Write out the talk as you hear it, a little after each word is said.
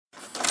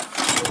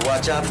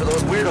Watch out for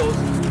those weirdos.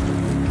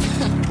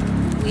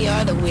 We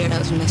are the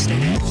weirdos, mister.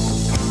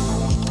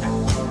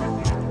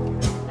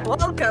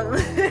 Welcome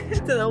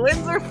to the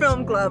Windsor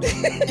Film Club.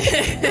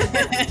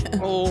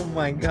 Oh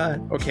my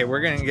god. Okay,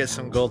 we're gonna get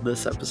some gold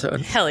this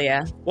episode. Hell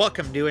yeah.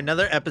 Welcome to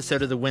another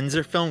episode of the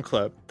Windsor Film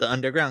Club, the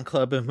underground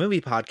club of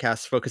movie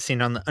podcasts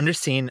focusing on the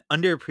underseen,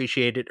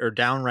 underappreciated, or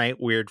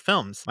downright weird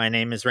films. My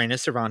name is Reina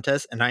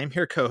Cervantes, and I am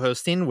here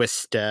co-hosting with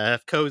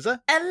Steph Koza.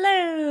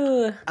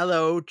 Hello.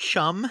 Hello,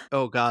 chum.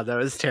 Oh god, that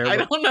was terrible. I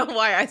don't know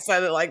why I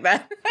said it like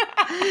that.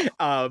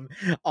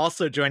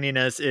 Also joining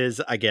us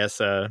is, I guess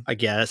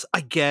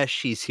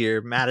she's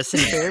here, Madison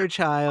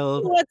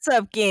Fairchild. What's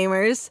up,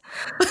 gamers?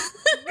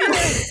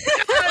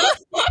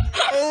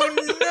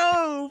 Oh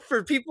no!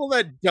 For people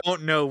that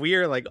don't know, we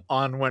are like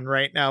on one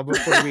right now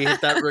before we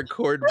hit that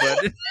record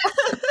button.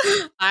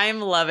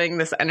 I'm loving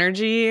this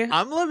energy.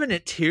 I'm loving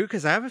it too,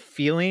 because I have a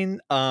feeling,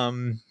 let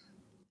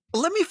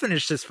me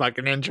finish this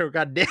fucking intro,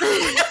 goddamn.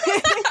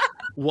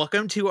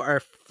 Welcome to our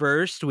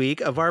first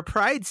week of our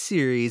Pride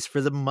series for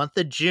the month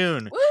of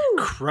June. Woo!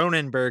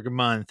 Cronenberg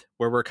month,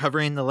 where we're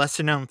covering the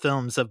lesser known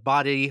films of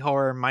body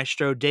horror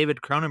maestro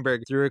David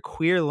Cronenberg through a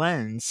queer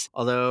lens,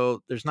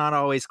 although there's not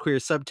always queer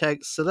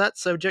subtext, so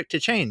that's subject to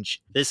change.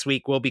 This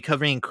week we'll be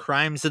covering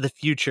Crimes of the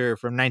Future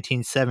from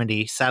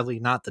 1970, sadly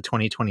not the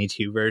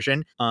 2022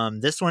 version.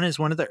 This one is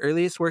one of the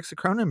earliest works of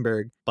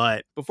Cronenberg,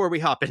 but before we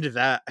hop into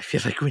that, I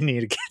feel like we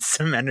need to get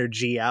some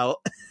energy out.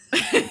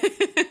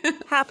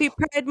 Happy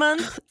Pride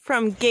Month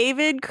from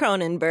David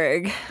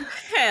Cronenberg.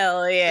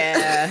 Hell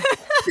yeah.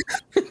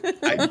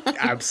 I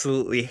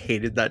absolutely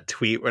hated that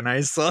tweet when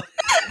I saw it.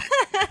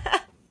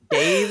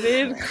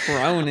 David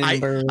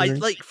Cronenberg. I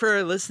like, for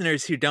our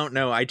listeners who don't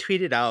know, I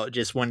tweeted out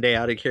just one day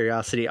out of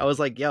curiosity. I was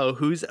like, yo,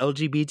 who's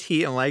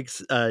LGBT and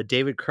likes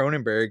David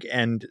Cronenberg?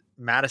 And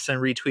Madison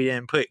retweeted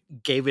and put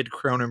David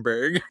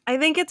Cronenberg. I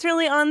think it's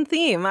really on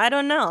theme. I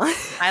don't know.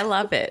 I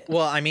love it.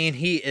 Well, I mean,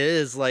 he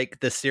is like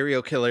the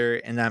serial killer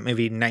in that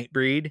movie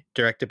Nightbreed,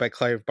 directed by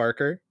Clive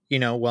Barker, you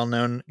know,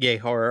 well-known gay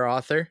horror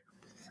author.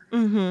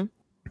 Mm-hmm.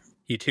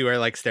 You two are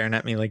like staring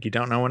at me like you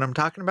don't know what I'm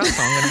talking about,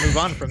 so I'm going to move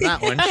on from that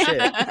one.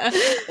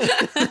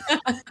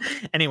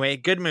 Shit. Anyway,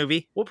 good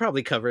movie. We'll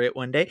probably cover it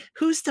one day.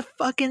 Who's to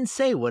fucking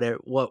say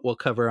what we'll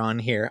cover on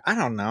here? I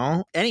don't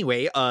know.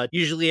 Anyway,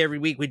 usually every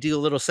week we do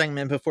a little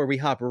segment before we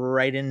hop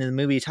right into the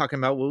movie talking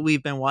about what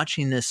we've been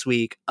watching this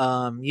week.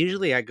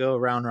 Usually I go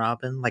around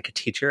robin like a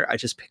teacher. I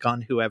just pick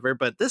on whoever,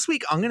 but this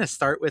week I'm going to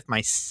start with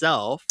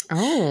myself.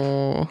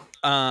 Oh.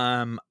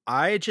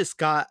 I just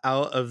got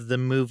out of the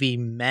movie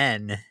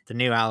Men, the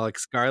new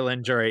Alex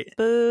Garland joint.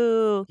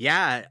 Boo.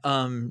 Yeah,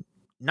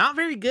 not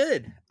very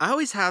good. I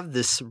always have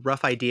this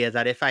rough idea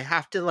that if I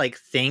have to like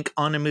think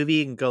on a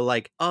movie and go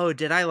like, oh,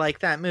 did I like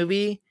that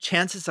movie?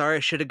 Chances are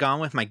I should have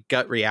gone with my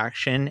gut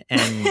reaction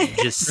and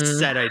just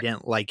said I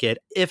didn't like it.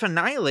 If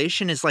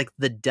Annihilation is like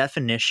the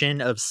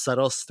definition of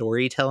subtle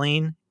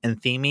storytelling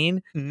and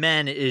theming,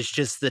 Men is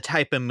just the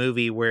type of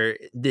movie where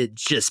it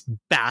just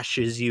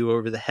bashes you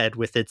over the head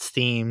with its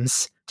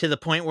themes, to the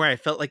point where I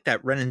felt like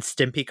that Ren and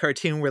Stimpy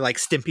cartoon where like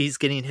Stimpy's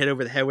getting hit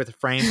over the head with a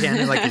frying pan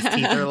and like his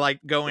teeth are like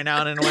going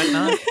out and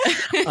whatnot.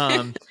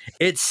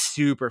 It's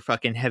super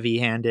fucking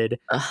heavy-handed.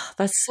 Ugh,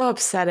 that's so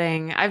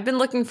upsetting. I've been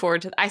looking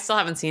forward to I still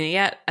haven't seen it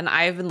yet, and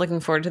I've been looking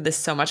forward to this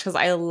so much because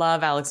I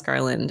love Alex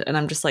Garland, and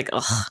I'm just like,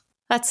 ugh,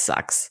 that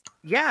sucks.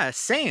 Yeah,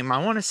 same. I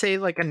want to say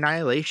like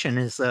Annihilation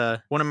is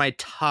one of my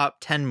top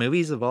 10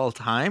 movies of all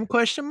time,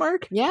 question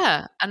mark?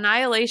 Yeah.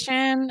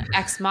 Annihilation,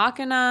 Ex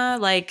Machina,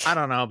 like... I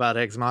don't know about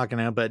Ex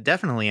Machina, but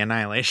definitely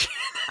Annihilation.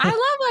 I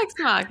love Ex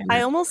Machina.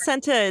 I almost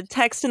sent a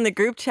text in the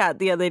group chat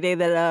the other day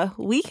that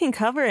we can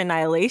cover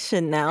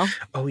Annihilation now.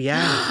 Oh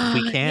yeah,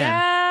 we can.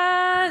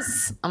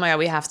 Yes. Oh my god,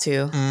 we have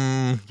to.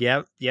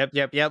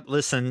 Yep.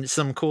 Listen,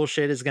 some cool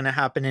shit is going to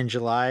happen in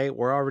July.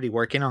 We're already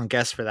working on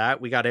guests for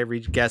that. We got every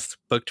guest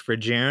booked for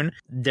June.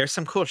 There's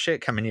some cool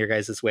shit coming your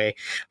guys' way.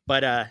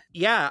 But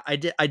yeah, I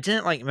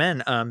didn't like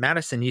Men.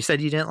 Madison, you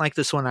said you didn't like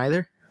this one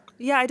either?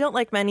 Yeah, I don't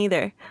like Men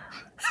either.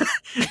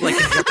 Like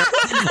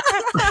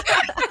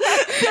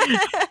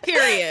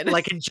Period.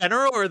 Like in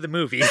general or the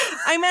movie?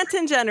 I meant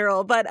in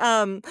general, but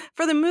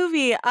for the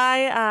movie,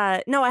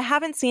 I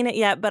haven't seen it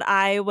yet, but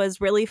I was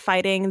really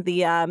fighting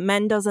the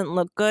Men Doesn't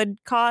Look Good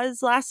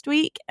cause last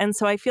week, and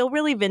so I feel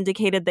really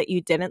vindicated that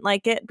you didn't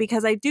like it,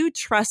 because I do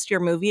trust your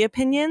movie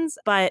opinions,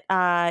 but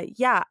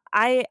yeah,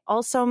 I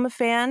also am a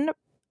fan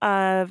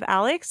of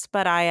Alex,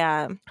 but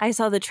I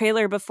saw the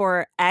trailer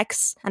before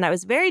X and I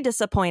was very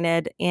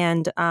disappointed,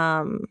 and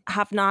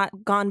have not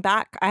gone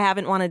back. I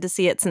haven't wanted to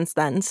see it since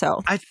then.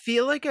 So I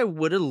feel like I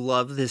would have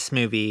loved this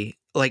movie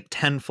like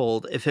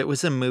tenfold if it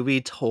was a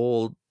movie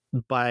told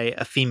by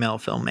a female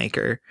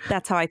filmmaker.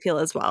 That's how I feel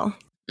as well.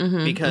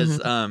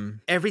 because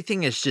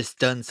everything is just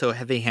done so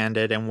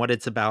heavy-handed, and what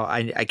it's about,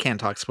 I can't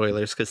talk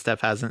spoilers because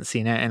Steph hasn't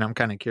seen it, and I'm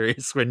kind of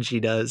curious when she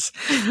does.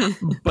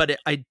 But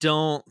I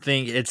don't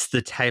think it's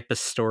the type of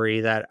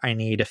story that I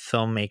need a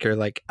filmmaker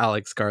like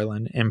Alex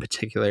Garland in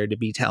particular to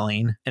be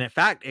telling. And in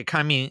fact, it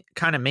kind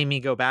of made me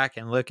go back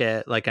and look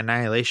at like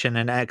Annihilation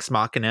and Ex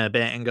Machina a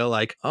bit and go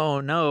like,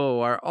 oh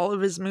no, are all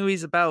of his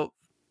movies about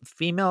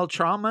female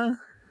trauma?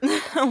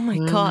 Oh my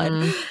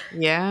God.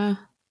 Yeah.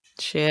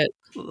 Shit.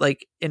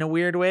 Like, in a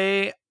weird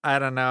way, I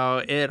don't know.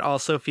 It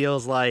also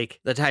feels like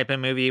the type of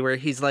movie where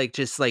he's like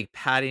just like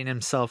patting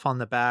himself on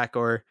the back,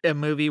 or a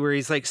movie where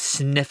he's like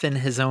sniffing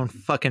his own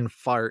fucking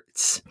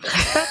farts.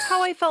 That's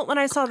how I felt when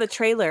I saw the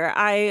trailer.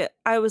 I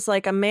was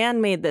like, a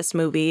man made this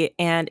movie,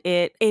 and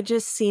it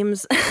just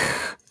seems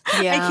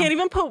Yeah. I can't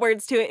even put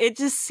words to it. It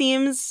just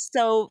seems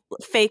so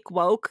fake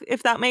woke,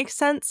 if that makes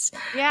sense.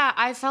 Yeah,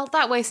 I felt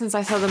that way since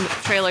I saw the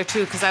trailer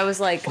too, because I was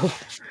like,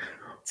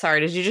 sorry,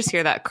 did you just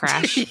hear that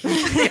crash?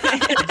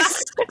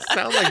 It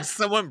sounds like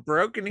someone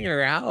broke into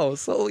your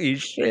house. Holy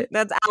shit.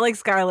 That's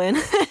Alex Garland.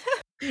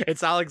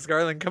 It's Alex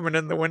Garland coming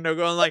in the window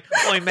going like,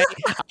 "Oi, mate,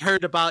 I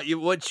heard about you,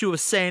 what you were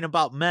saying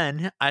about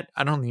men." I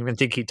don't even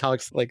think he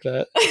talks like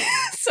that.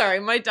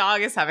 Sorry, my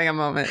dog is having a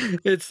moment.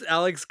 It's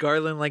Alex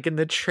Garland like in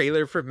the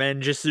trailer for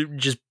Men, just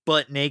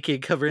butt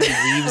naked, covered in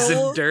leaves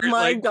Oh and dirt,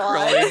 my like God.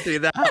 crawling through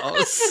the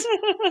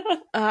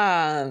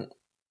house.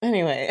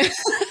 Anyway.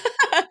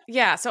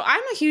 Yeah, so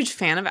I'm a huge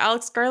fan of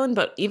Alex Garland,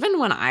 but even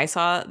when I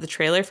saw the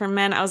trailer for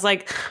Men, I was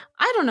like,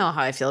 I don't know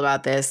how I feel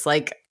about this.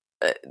 Like,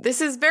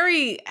 this is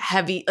very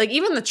heavy. Like,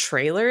 even the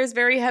trailer is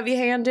very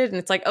heavy-handed, and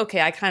it's like,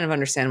 okay, I kind of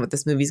understand what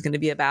this movie's going to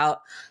be about.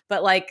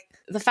 But, like,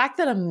 the fact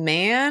that a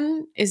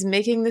man is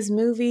making this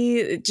movie,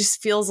 it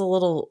just feels a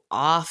little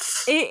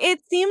off. It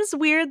seems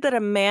weird that a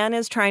man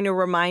is trying to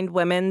remind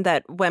women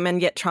that women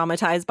get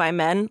traumatized by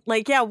men.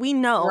 Like, yeah, we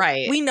know.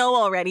 Right. We know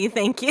already.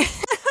 Thank you.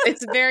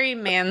 It's very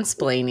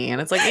mansplaining, and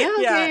it's like, yeah,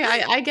 okay,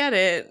 Yeah. I get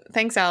it.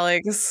 Thanks,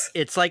 Alex.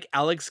 It's like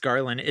Alex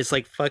Garland is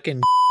like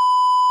fucking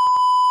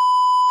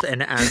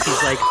and as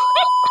he's like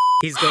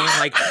he's going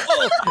like,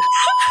 "Oh,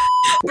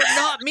 but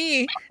not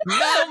me.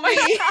 Not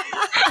me."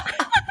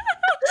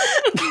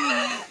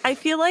 I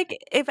feel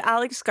like if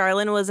Alex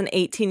Garland was an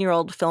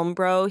 18-year-old film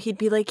bro, he'd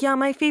be like, yeah,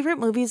 my favorite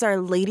movies are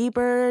Lady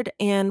Bird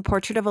and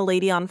Portrait of a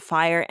Lady on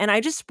Fire. And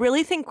I just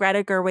really think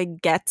Greta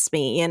Gerwig gets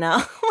me, you know?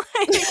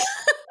 Like,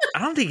 I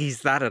don't think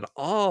he's that at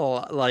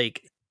all.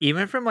 Like,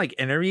 even from like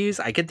interviews,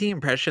 I get the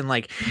impression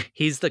like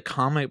he's the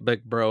comic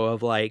book bro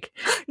of like,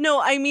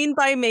 no, I mean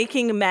by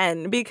making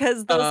men,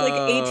 because those like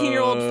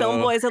 18-year-old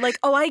film boys are like,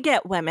 oh, I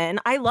get women.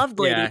 I loved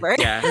Lady Bird.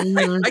 Yeah,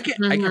 I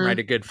can write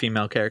a good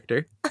female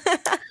character.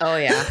 Oh,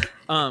 yeah.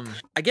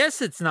 I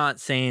guess it's not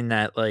saying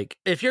that like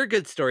if you're a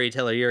good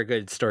storyteller, you're a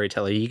good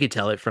storyteller. You could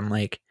tell it from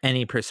like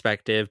any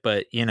perspective,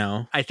 but you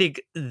know, I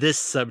think this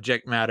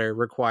subject matter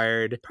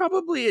required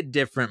probably a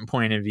different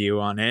point of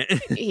view on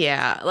it.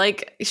 Yeah,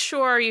 like,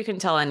 sure, you can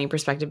tell any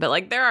perspective, but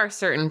like there are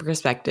certain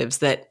perspectives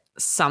that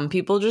some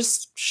people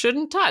just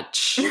shouldn't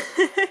touch.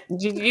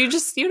 You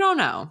don't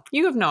know.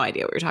 You have no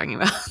idea what you're talking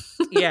about.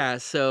 Yeah,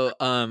 so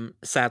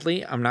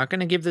sadly, I'm not going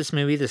to give this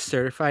movie the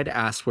certified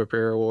ass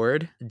whipper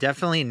award.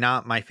 Definitely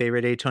not my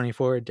favorite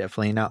A24,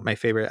 definitely not my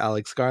favorite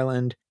Alex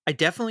Garland. I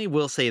definitely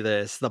will say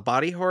this, the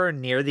body horror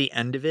near the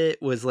end of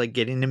it was like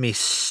getting to me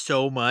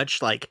so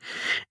much, like,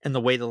 and the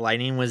way the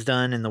lighting was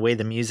done and the way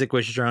the music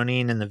was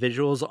droning and the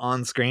visuals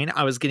on screen,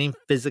 I was getting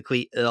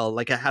physically ill.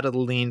 Like I had to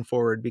lean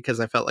forward because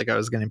I felt like I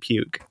was going to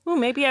puke. Oh,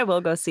 maybe I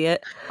will go see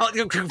it.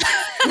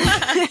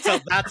 So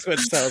that's what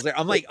sells it.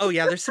 I'm like, oh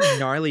yeah, there's some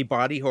gnarly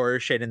body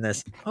horror shit in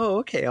this. Oh,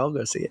 okay, I'll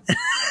go see it.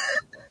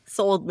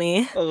 Sold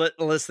me.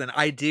 Listen,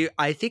 I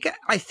think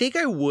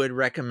I would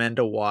recommend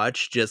a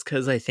watch just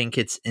because I think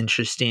it's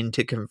interesting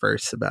to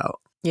converse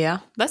about. Yeah,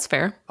 that's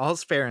fair.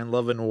 All's fair in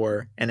love and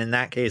war, and in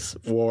that case,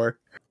 war.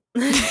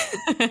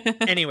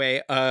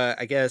 Anyway,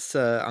 I guess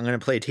I'm gonna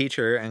play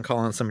teacher and call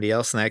on somebody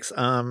else next.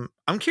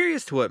 I'm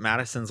curious to what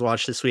Madison's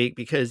watched this week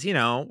because you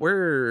know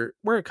we're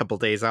a couple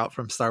days out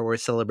from Star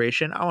Wars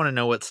Celebration. I want to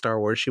know what Star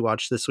Wars she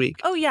watched this week.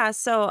 Oh yeah,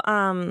 so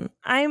I'm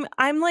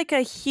like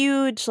a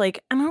huge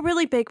I'm a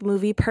really big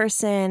movie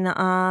person.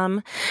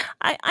 I'm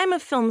a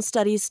film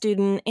studies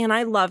student and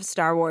I love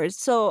Star Wars.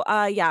 So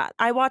yeah,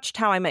 I watched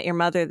How I Met Your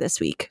Mother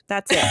this week.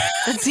 That's it.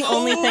 That's the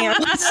only thing I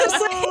watched this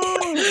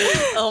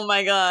week. Oh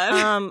my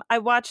god. I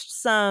watched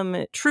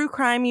some true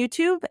crime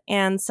YouTube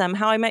and some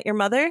How I Met Your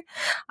Mother.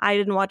 I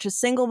didn't watch a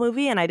single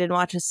movie and I didn't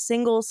watch a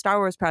single Star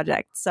Wars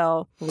project.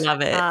 So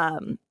Love it.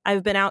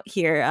 I've been out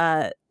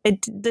here.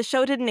 The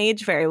show didn't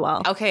age very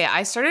well. Okay,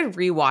 I started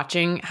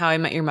rewatching How I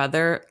Met Your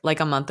Mother like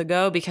a month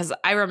ago because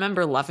I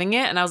remember loving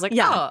it and I was like,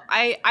 Yeah. oh,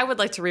 I would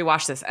like to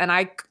rewatch this. And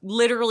I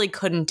literally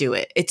couldn't do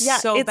it.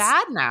 It's so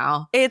bad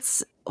now.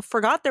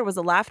 Forgot there was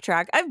a laugh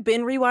track. I've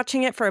been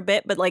rewatching it for a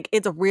bit, but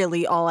it's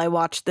really all I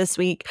watched this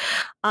week.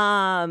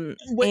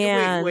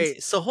 Wait.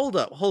 So hold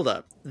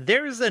up.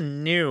 There's a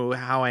new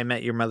How I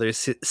Met Your Mother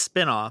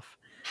spinoff.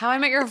 How I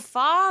Met Your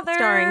Father.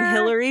 Starring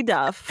Hilary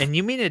Duff. And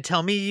you mean to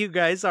tell me you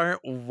guys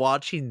aren't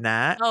watching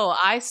that? Oh,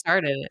 I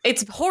started it.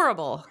 It's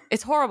horrible.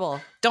 It's horrible.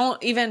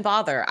 Don't even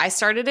bother. I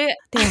started it.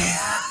 Damn.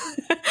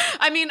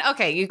 I mean,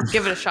 okay, you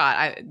give it a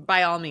shot.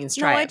 By all means,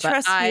 try No, I it.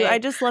 trust you. I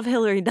just love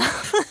Hilary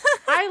Duff.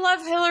 I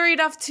love Hilary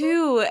Duff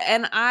too,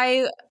 and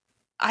I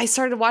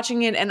started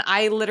watching it, and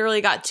I literally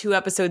got 2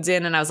 episodes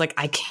in, and I was like,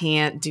 I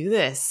can't do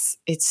this.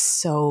 It's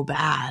so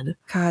bad.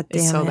 God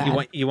damn It's so it.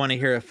 bad. You want to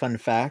hear a fun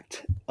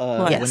fact?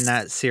 Yes. When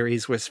that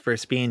series was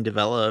first being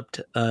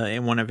developed,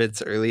 in one of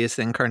its earliest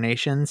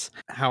incarnations,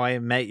 How I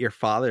Met Your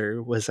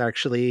Father was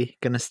actually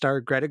going to star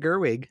Greta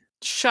Gerwig.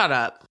 Shut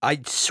up. I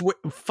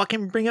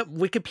fucking bring up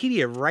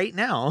Wikipedia right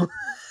now.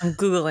 I'm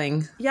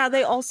Googling. Yeah,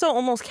 they also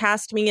almost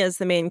cast me as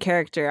the main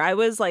character. I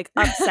was like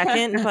up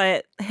second,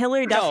 but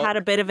Hilary Duff had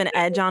a bit of an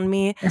edge on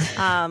me.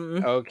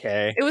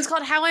 Okay. It was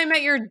called How I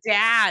Met Your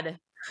Dad.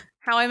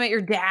 How I Met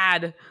Your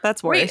Dad.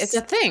 That's worse. Wait, it's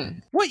a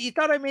thing. What, you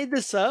thought I made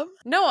this up?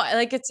 No,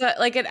 like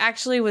it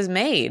actually was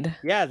made.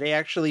 Yeah, they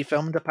actually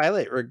filmed a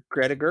pilot with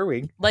Greta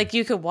Gerwig. Like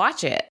you could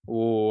watch it.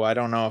 Oh, I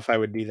don't know if I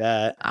would do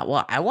that.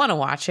 Well, I want to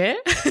watch it.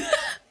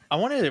 I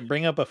wanted to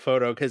bring up a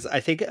photo because I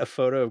think a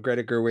photo of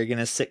Greta Gerwig in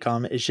a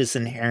sitcom is just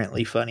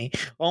inherently funny.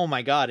 Oh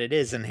my God, it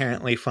is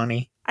inherently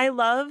funny. I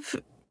love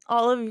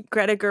all of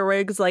Greta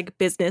Gerwig's like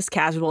business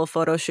casual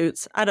photo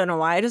shoots. I don't know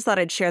why. I just thought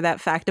I'd share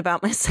that fact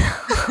about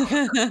myself.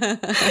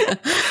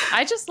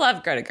 I just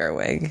love Greta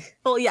Gerwig.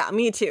 Well, yeah,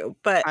 me too.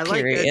 But I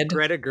like Period.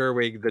 Greta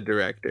Gerwig, the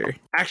director.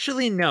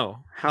 Actually,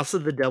 no. House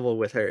of the Devil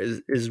with her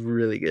is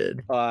really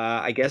good.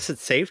 I guess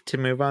it's safe to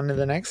move on to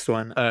the next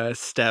one.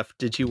 Steph,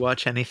 did you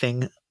watch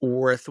anything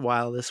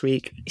worthwhile this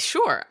week?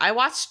 Sure. I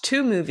watched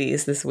 2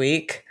 movies this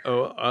week.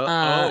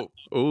 Oh,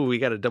 we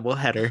got a double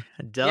header.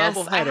 Yes,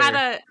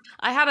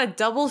 I had a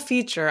double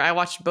feature. I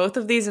watched both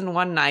of these in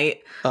one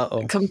night.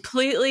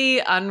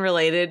 Completely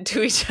unrelated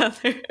to each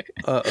other.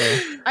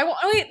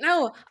 Wait,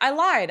 no, I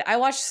lied. I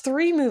watched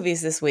 3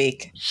 movies this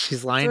week.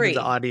 She's lying 3. to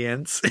the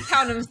audience.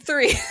 Count them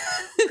 3.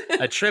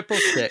 A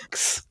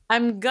 666.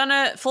 I'm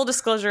gonna, full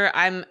disclosure,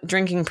 I'm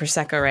drinking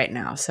Prosecco right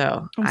now,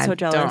 so I'm so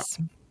jealous.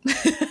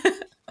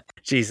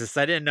 Jesus,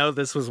 I didn't know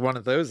this was one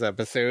of those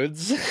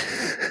episodes.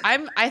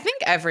 I think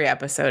every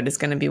episode is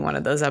going to be one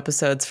of those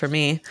episodes for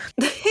me.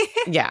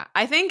 Yeah,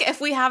 I think if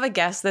we have a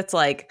guest that's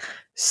like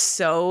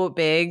so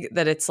big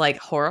that it's like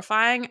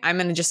horrifying, I'm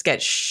going to just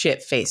get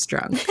shit-faced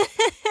drunk.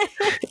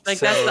 That's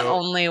the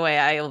only way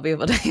I will be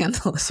able to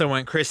handle it. So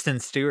when Kristen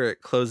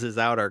Stewart closes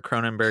out our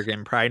Cronenberg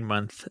and Pride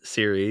Month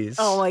series.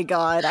 Oh my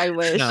God, I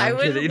wish. No, I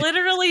would kidding.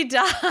 literally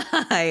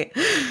die.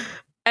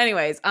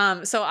 Anyways,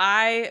 so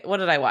what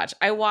did I watch?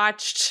 I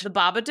watched The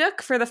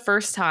Babadook for the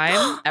first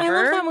time ever.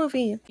 I love that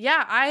movie.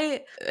 Yeah,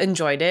 I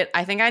enjoyed it.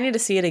 I think I need to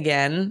see it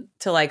again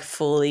to like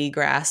fully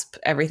grasp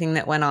everything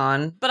that went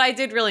on. But I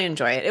did really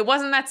enjoy it. It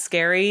wasn't that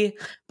scary,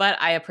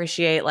 but I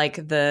appreciate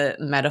like the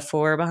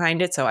metaphor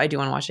behind it. So I do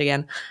want to watch it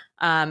again.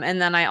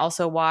 And then I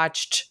also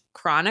watched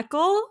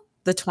Chronicle,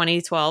 the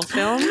 2012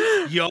 film.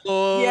 Yo!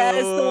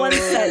 Yes, the one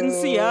set in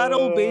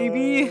Seattle,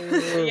 baby.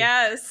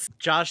 Yes.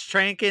 Josh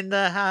Trank in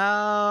the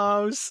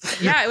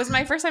house. Yeah, it was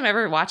my first time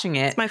ever watching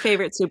it. It's my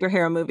favorite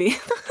superhero movie.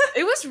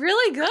 It was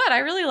really good. I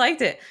really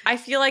liked it. I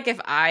feel like if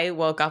I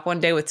woke up one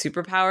day with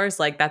superpowers,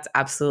 like that's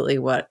absolutely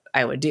what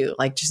I would do.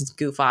 Like just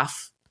goof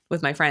off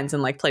with my friends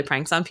and like play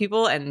pranks on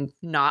people and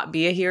not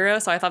be a hero.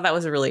 So I thought that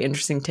was a really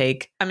interesting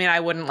take. I mean,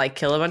 I wouldn't like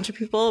kill a bunch of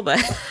people, but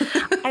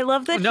I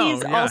love that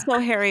he's also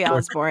Harry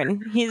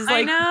Osborn. He's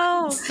like, I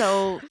know.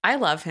 So I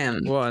love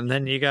him. Well, and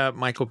then you got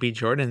Michael B.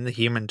 Jordan, the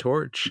Human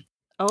Torch.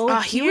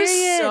 He was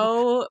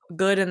so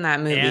good in that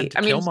movie. And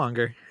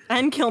Killmonger.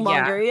 And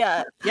Killmonger,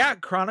 yeah. Yeah,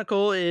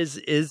 Chronicle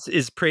is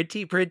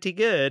pretty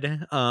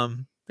good.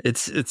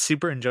 It's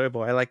super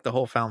enjoyable. I like the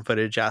whole found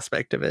footage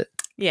aspect of it.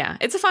 Yeah,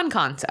 it's a fun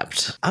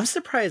concept. I'm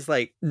surprised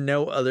like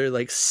no other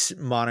like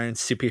modern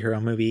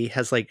superhero movie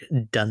has like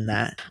done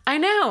that. I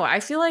know. I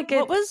feel like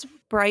What was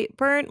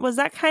Brightburn? Was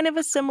that kind of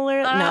a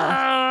similar? No.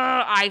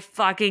 I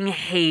fucking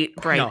hate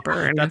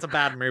Brightburn. No, that's a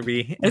bad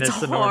movie. And It's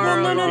the normal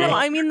horrible. No. movie.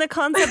 I mean the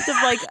concept of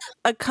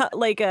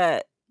like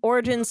a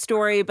origin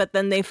story, but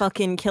then they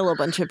fucking kill a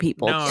bunch of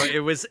people. No, it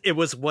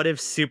was What If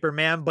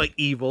Superman but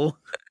evil.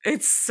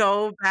 It's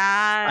so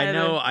bad. I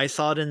know. I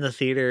saw it in the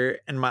theater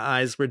and my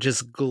eyes were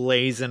just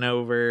glazing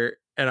over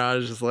and I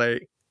was just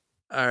like,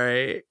 all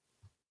right,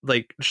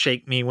 like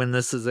shake me when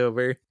this is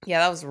over. Yeah,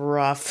 that was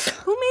rough.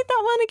 Who made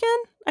that one again?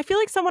 I feel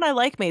like someone I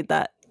like made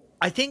that.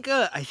 I think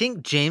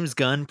James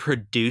Gunn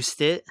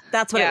produced it.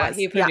 That's what it was.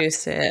 He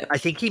produced it. I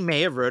think he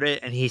may have wrote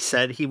it and he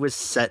said he was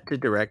set to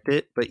direct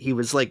it, but he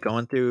was like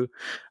going through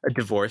a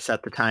divorce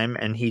at the time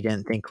and he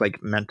didn't think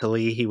like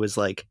mentally. He was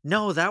like,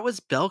 no, that was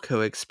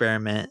Belko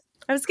experiment.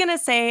 I was going to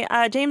say,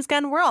 James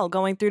Gunn, we're all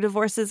going through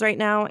divorces right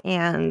now,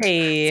 and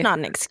it's not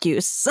an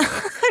excuse.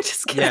 I'm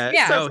just kidding.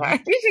 Yeah, so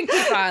you can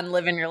keep on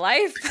living your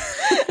life.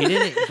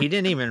 he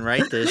didn't even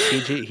write this.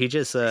 He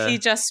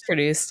just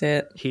produced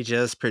it. He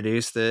just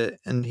produced it,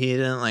 and he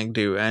didn't like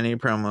do any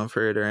promo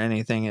for it or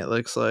anything. It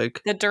looks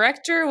like The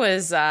director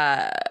was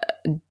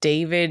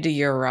David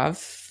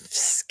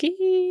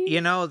Aronofsky.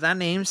 You know, that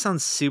name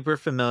sounds super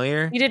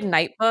familiar. He did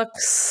Night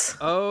Books.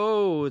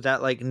 Oh,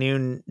 that like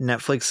new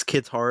Netflix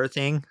kids horror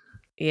thing?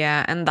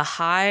 Yeah, and The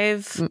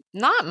Hive.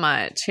 Not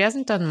much. He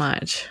hasn't done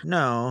much.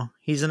 No,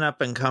 he's an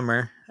up and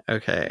comer.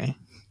 Okay.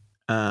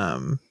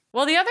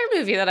 Well, the other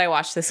movie that I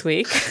watched this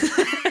week.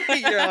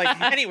 You're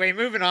like, anyway,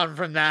 moving on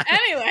from that.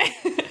 Anyway,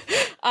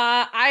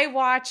 I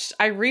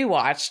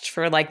rewatched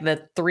for like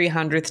the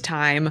 300th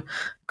time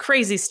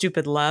Crazy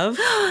Stupid Love.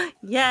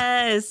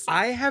 Yes.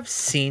 I have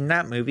seen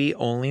that movie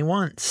only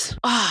once.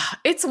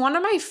 It's one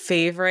of my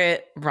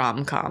favorite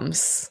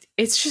rom-coms.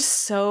 It's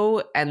just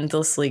so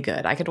endlessly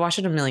good. I could watch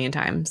it a million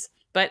times.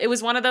 But it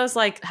was one of those,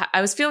 like, I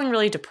was feeling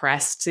really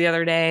depressed the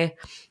other day,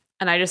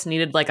 and I just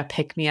needed like a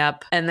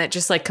pick-me-up, and that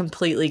just like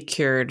completely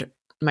cured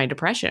my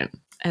depression.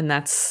 And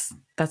that's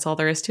all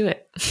there is to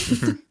it.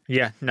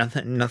 Yeah,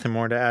 nothing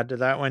more to add to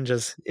that one.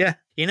 Just, yeah.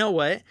 You know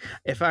what?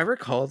 If I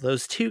recall,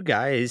 those two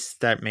guys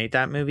that made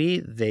that movie,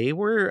 they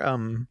were,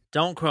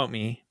 don't quote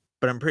me,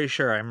 but I'm pretty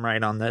sure I'm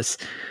right on this.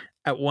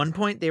 At one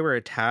point, they were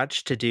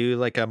attached to do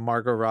like a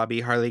Margot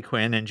Robbie, Harley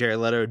Quinn, and Jared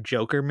Leto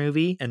Joker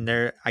movie, and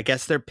I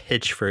guess their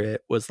pitch for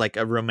it was like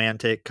a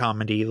romantic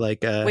comedy,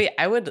 like a. Wait,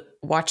 I would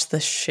watch the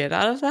shit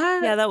out of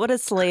that. Yeah, that would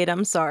have slayed.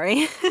 I'm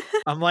sorry.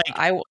 I'm like,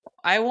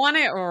 I want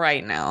it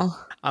right now.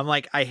 I'm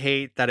like, I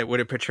hate that it would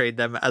have portrayed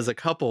them as a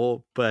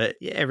couple, but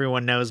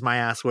everyone knows my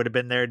ass would have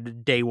been there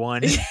day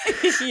one.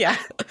 Yeah.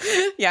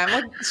 I'm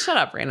like, shut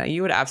up, Raina.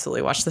 You would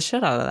absolutely watch the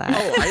shit out of that.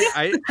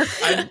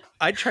 Oh,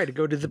 I tried to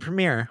go to the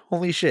premiere.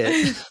 Holy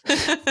shit.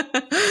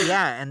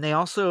 Yeah, and they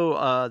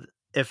also,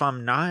 if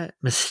I'm not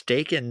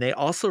mistaken, they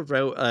also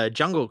wrote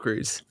Jungle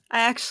Cruise. I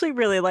actually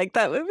really like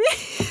that movie.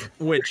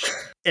 Which,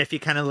 if you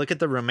kind of look at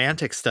the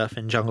romantic stuff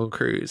in Jungle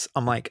Cruise,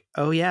 I'm like,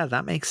 oh yeah,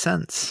 that makes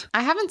sense.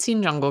 I haven't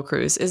seen Jungle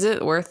Cruise. Is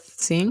it worth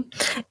seeing?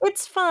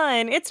 It's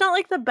fun. It's not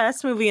like the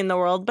best movie in the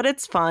world, but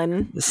it's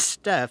fun.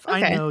 Steph,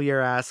 Okay. I know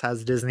your ass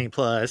has Disney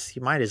Plus.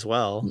 You might as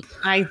well.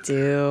 I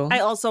do. I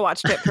also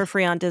watched it for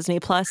free on Disney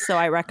Plus, so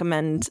I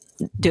recommend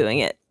doing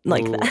it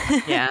like Ooh.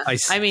 that. Yeah.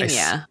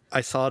 Yeah.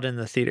 I saw it in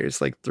the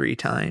theaters like 3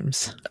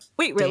 times.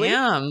 Wait, really?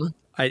 Damn.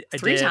 I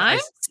 3 did.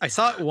 times? I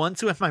saw it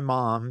once with my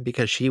mom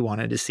because she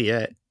wanted to see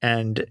it,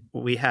 and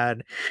we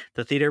had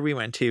the theater we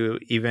went to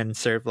even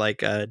served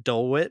like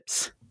Dole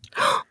Whips.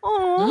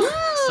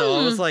 Oh, So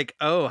I was like,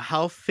 oh,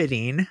 how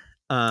fitting.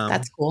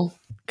 That's cool.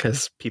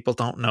 Because people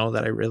don't know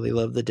that I really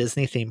love the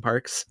Disney theme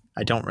parks.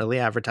 I don't really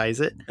advertise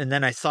it. And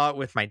then I saw it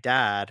with my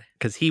dad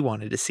because he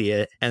wanted to see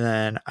it. And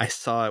then I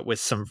saw it with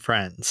some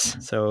friends.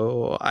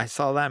 So I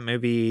saw that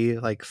movie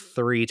like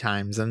 3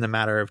 times in the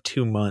matter of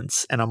 2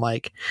 months. And I'm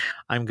like,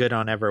 I'm good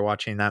on ever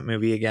watching that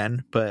movie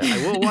again. But I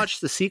will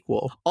watch the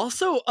sequel.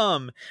 Also,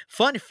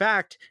 fun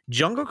fact,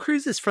 Jungle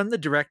Cruise is from the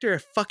director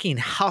of fucking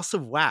House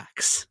of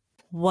Wax.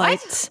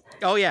 what?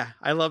 Oh yeah,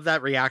 I love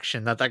that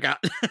reaction that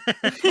got.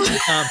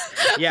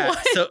 Yeah,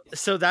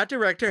 so that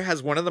director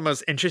has one of the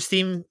most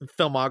interesting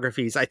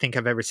filmographies I think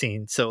I've ever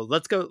seen. So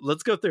let's go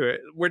through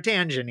it. We're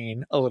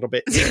tangenting a little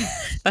bit here,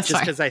 That's just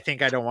fine. because I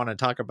think I don't want to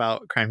talk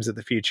about Crimes of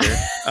the Future,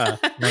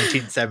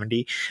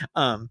 1970.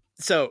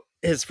 So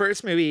his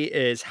first movie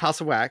is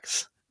House of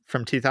Wax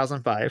from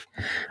 2005.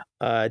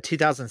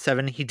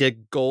 2007, he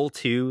did Goal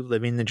 2,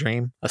 Living the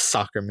Dream, a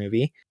soccer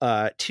movie.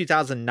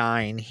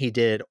 2009, he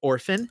did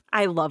Orphan.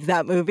 I love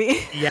that movie.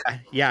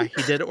 Yeah,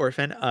 he did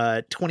Orphan.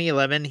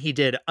 2011, he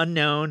did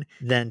Unknown.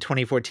 Then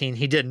 2014,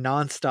 he did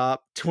Nonstop.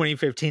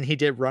 2015, he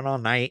did Run All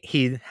Night.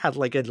 He had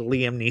like a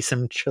Liam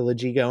Neeson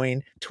trilogy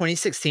going.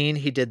 2016,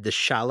 he did The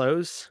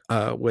Shallows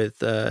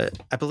with,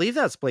 I believe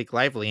that's Blake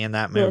Lively in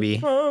that movie.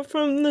 Far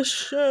from the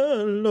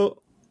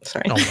shallow.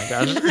 Sorry. Oh my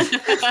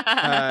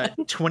god.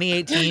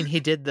 2018, he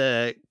did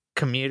The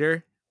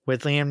Commuter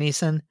with Liam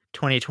Neeson.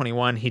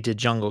 2021, he did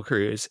Jungle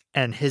Cruise.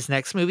 And his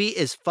next movie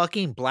is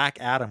fucking Black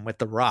Adam with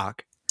The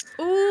Rock.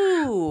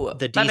 Ooh.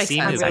 The that makes DC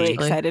sense, I'm movie. really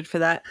actually. excited for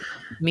that.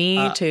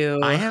 Me too.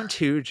 I am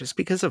too, just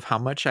because of how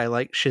much I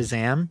like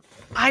Shazam.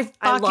 I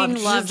I fucking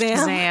love love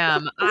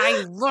Shazam.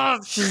 I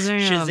love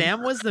Shazam.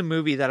 Shazam was the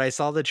movie that I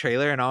saw the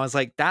trailer and I was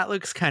like, that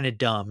looks kind of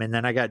dumb. And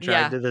then I got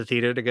dragged to the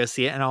theater to go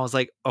see it and I was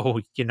like, oh,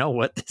 you know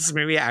what? This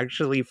movie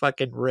actually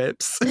fucking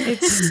rips.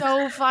 It's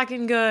so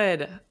fucking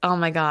good. Oh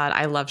my god,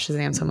 I love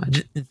Shazam so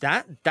much.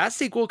 That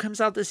sequel comes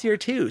out this year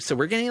too. So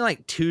we're getting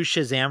like 2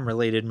 Shazam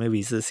related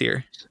movies this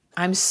year.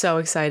 I'm so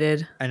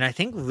excited. And I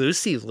think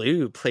Lucy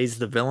Liu plays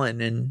the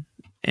villain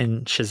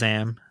in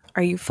Shazam.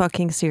 Are you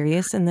fucking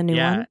serious in the new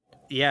one?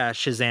 Yeah,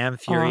 Shazam,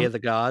 Fury of the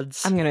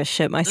Gods. I'm gonna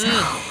shit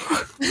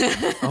myself.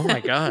 Oh my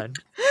god.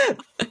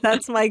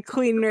 That's my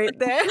queen right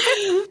there.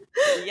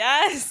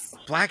 Yes.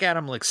 Black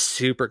Adam looks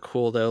super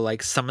cool though,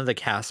 like some of the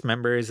cast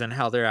members and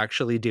how they're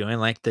actually doing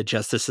like the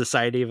Justice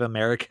Society of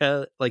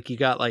America. Like you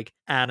got like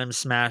Atom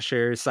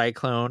Smasher,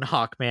 Cyclone,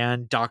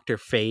 Hawkman, Dr.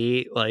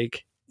 Fate,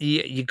 like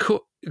you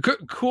cool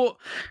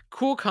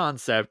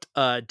concept.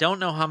 Don't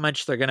know how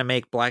much they're gonna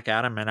make Black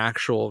Adam an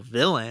actual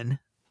villain.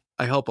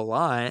 I hope a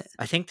lot.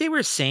 I think they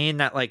were saying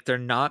that like they're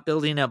not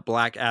building up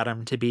Black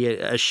Adam to be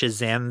a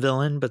Shazam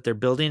villain, but they're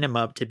building him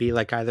up to be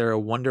like either a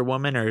Wonder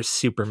Woman or a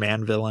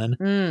Superman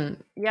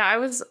villain. Yeah, I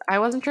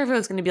wasn't sure if it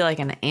was going to be like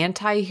an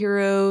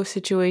anti-hero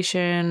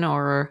situation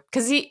or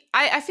because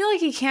I feel like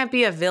he can't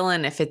be a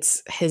villain if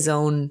it's his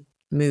own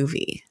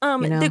movie.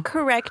 The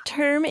correct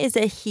term is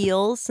a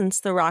heel, since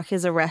The Rock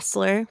is a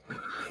wrestler.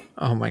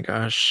 Oh my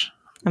gosh.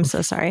 I'm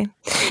so sorry.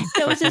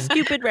 That was a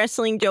stupid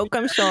wrestling joke.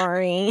 I'm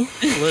sorry.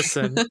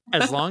 Listen,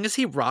 as long as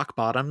he rock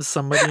bottoms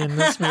somebody in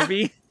this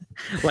movie,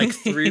 like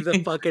through the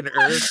fucking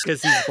earth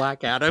because he's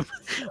Black Adam,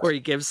 or he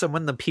gives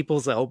someone the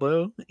people's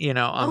elbow,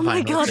 I'm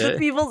fine with it. The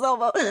people's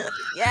elbow.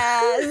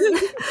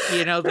 Yes.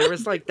 There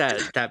was like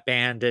that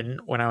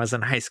band when I was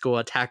in high school,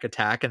 Attack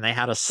Attack, and they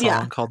had a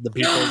song called The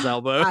People's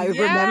Elbow. I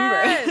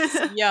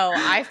remember. Yo,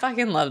 I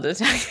fucking loved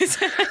Attack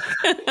Attack.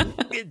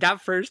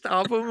 That first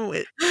album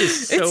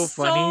is so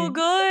funny. So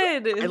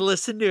good. I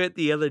listened to it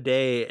the other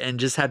day and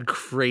just had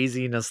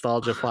crazy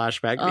nostalgia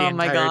flashback the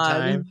entire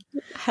time.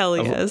 Hell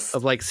yes.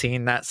 Of like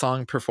seeing that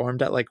song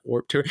performed at like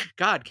Warped Tour.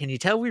 God, can you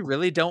tell we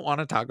really don't want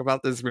to talk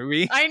about this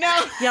movie? I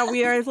know. Yeah,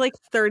 we are like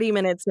 30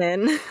 minutes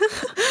in.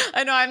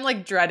 I know. I'm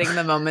like dreading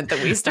the moment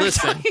that we start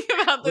talking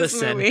about this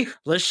movie.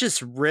 Let's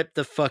just rip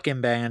the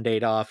fucking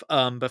Band-Aid off.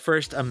 But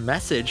first, a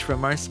message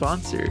from our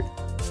sponsor.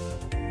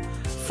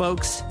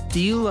 Folks,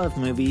 do you love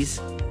movies?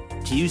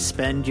 Do you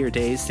spend your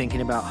days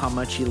thinking about how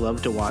much you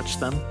love to watch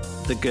them?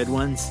 The good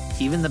ones,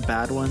 even the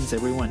bad ones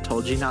everyone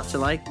told you not to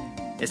like?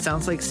 It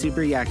sounds like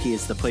Super Yaki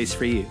is the place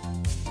for you.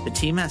 The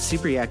team at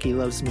Super Yaki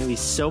loves movies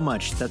so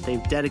much that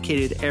they've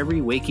dedicated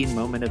every waking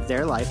moment of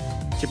their life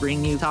to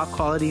bring you top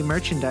quality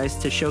merchandise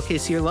to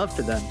showcase your love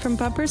for them. From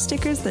bumper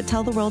stickers that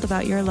tell the world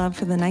about your love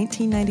for the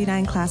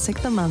 1999 classic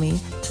The Mummy,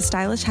 to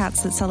stylish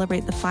hats that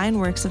celebrate the fine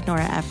works of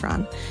Nora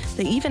Ephron.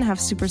 They even have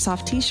super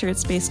soft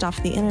t-shirts based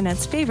off the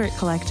internet's favorite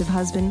collective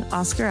husband,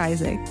 Oscar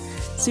Isaac.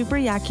 Super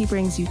Yaki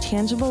brings you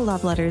tangible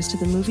love letters to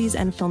the movies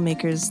and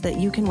filmmakers that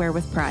you can wear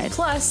with pride.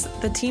 Plus,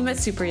 the team at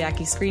Super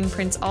Yaki screen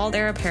prints all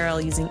their apparel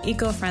using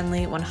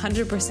eco-friendly,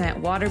 100%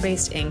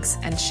 water-based inks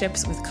and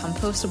ships with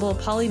compostable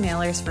poly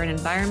mailers for an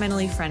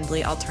environmentally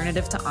friendly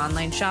alternative to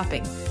online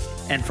shopping.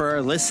 And for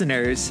our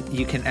listeners,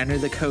 you can enter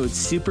the code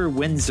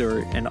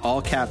SUPERWINDSOR in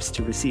all caps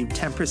to receive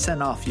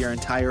 10% off your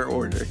entire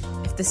order.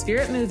 If the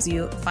spirit moves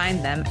you, find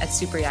them at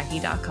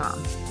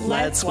superyaki.com.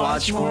 Let's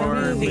watch more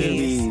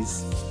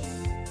movies.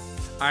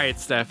 All right,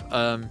 Steph,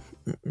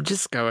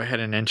 just go ahead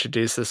and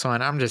introduce this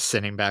one. I'm just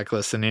sitting back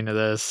listening to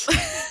this.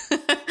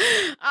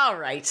 All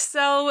right,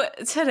 so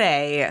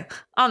today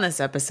on this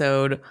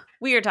episode,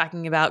 we are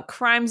talking about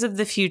Crimes of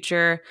the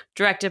Future,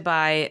 directed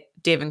by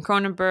David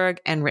Cronenberg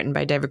and written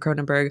by David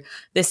Cronenberg.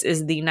 This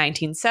is the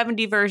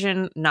 1970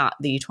 version, not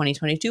the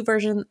 2022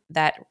 version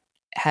that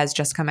has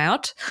just come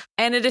out.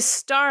 And it is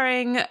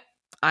starring,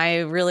 I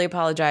really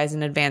apologize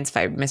in advance if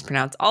I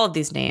mispronounce all of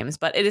these names,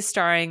 but it is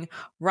starring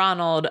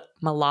Ronald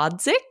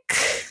Malodzik.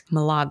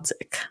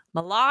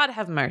 Malad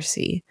have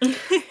mercy.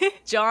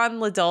 John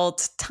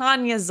LaDolt,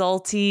 Tanya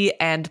Zulte,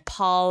 and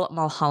Paul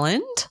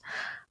Mulholland.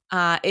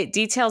 It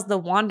details the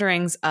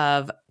wanderings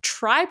of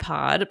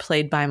Tripod,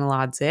 played by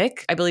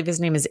Malodzik. I believe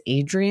his name is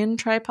Adrian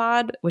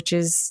Tripod, which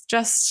is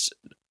just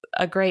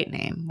a great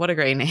name. What a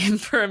great name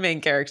for a main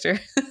character.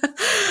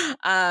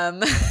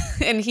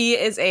 And he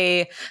is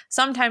a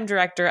sometime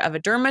director of a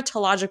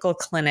dermatological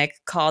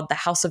clinic called the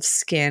House of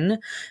Skin,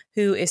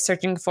 who is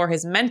searching for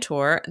his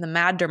mentor, the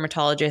mad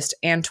dermatologist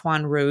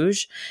Antoine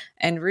Rouge.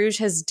 And Rouge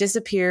has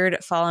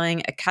disappeared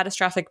following a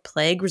catastrophic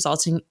plague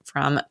resulting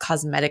from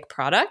cosmetic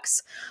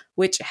products,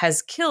 which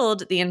has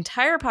killed the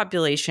entire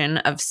population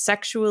of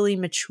sexually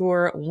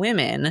mature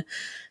women.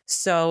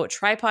 So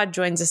Tripod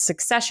joins a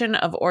succession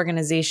of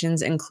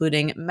organizations,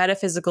 including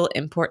Metaphysical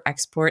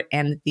Import-Export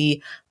and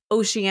the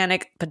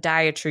Oceanic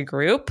Podiatry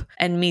Group,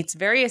 and meets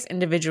various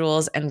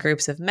individuals and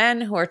groups of men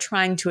who are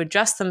trying to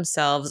adjust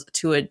themselves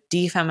to a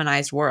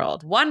defeminized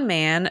world. One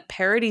man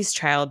parodies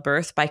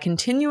childbirth by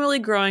continually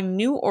growing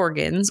new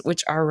organs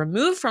which are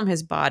removed from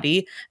his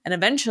body, and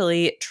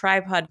eventually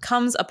Tripod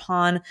comes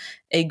upon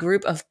a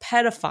group of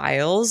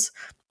pedophiles,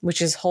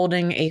 which is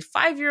holding a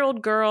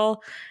 5-year-old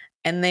girl,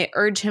 and they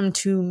urge him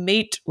to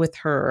mate with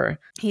her.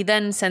 He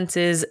then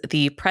senses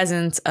the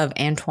presence of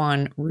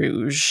Antoine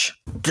Rouge.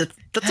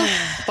 That's a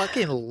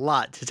fucking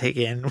lot to take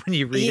in when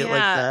you read it like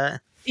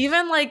that.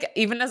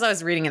 Even as I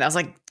was reading it, I was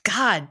like,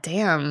 God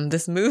damn,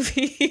 this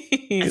movie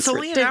is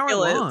only ridiculous.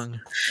 an hour long.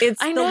 It's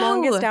the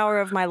longest hour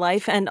of my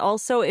life. And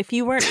also, if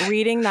you weren't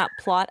reading that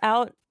plot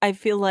out, I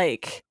feel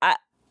like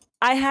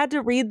I had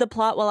to read the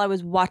plot while I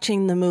was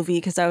watching the movie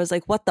because I was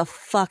like, what the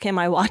fuck am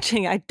I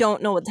watching? I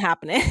don't know what's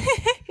happening.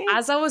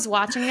 As I was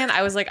watching it,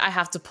 I was like, I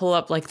have to pull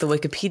up like the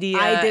Wikipedia.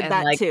 I did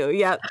that too.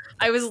 Yep.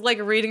 I was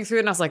like reading through it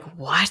and I was like,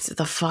 what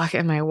the fuck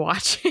am I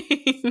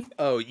watching?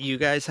 Oh, you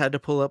guys had to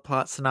pull up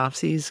plot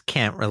synopses?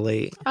 Can't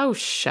relate. Oh,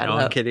 shut up.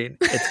 No, I'm kidding.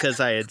 It's because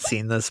I had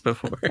seen this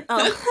before.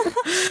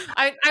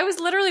 I was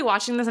literally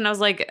watching this and I was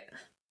like,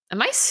 am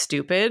I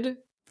stupid?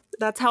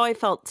 That's how I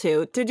felt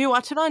too. Did you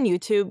watch it on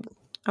YouTube?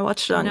 I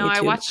watched it on YouTube.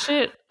 I watched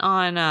it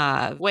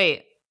on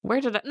wait, where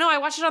did I? No, I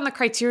watched it on the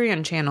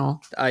Criterion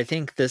channel. I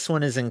think this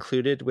one is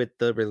included with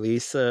the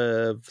release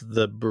of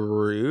The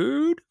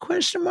Brood ?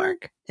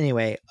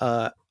 Anyway,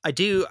 I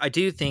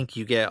do think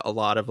you get a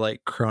lot of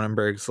like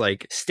Cronenberg's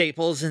like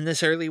staples in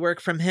this early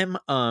work from him.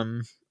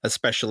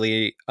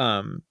 Especially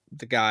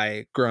the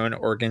guy growing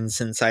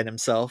organs inside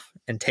himself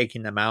and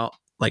taking them out,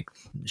 like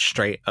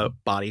straight up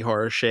body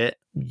horror shit.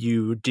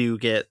 You do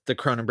get the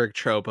Cronenberg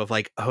trope of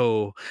like,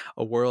 oh,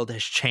 a world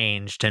has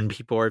changed and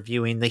people are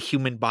viewing the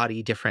human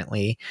body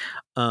differently.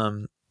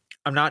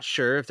 I'm not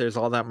sure if there's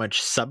all that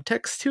much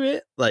subtext to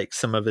it, like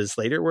some of his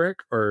later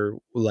work or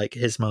like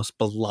his most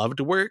beloved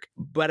work.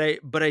 But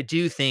I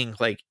do think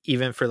like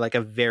even for like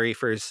a very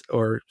first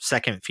or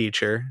second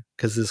feature,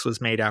 because this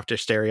was made after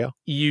Stereo,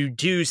 you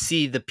do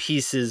see the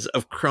pieces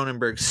of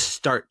Cronenberg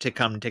start to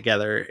come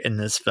together in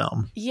this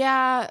film.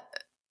 Yeah.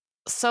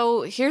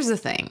 So here's the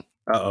thing.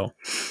 Uh-oh.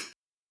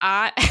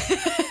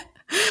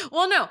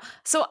 Well, no.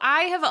 So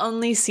I have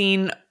only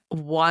seen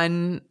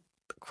one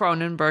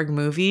Cronenberg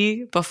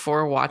movie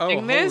before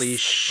watching this. Holy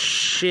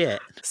shit.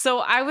 So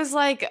I was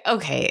like,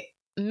 okay,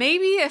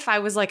 maybe if I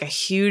was like a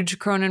huge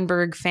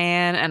Cronenberg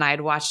fan and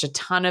I'd watched a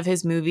ton of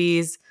his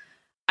movies,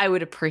 I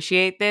would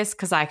appreciate this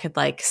because I could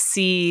like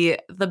see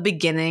the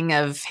beginning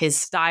of his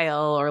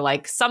style or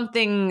like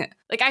something.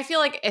 Like I feel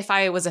like if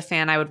I was a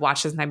fan, I would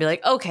watch this and I'd be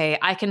like, okay,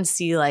 I can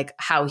see like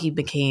how he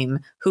became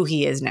who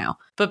he is now.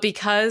 But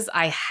because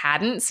I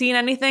hadn't seen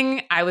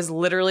anything, I was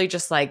literally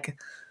just like,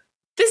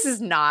 this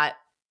is not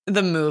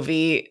the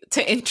movie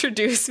to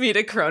introduce me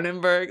to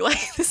Cronenberg.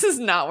 Like, this is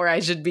not where I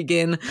should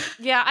begin.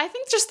 Yeah, I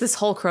think just this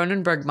whole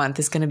Cronenberg month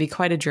is going to be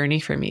quite a journey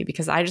for me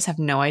because I just have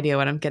no idea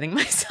what I'm getting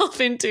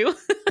myself into.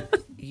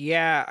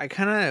 Yeah, I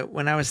kind of,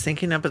 when I was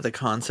thinking up of the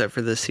concept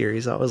for this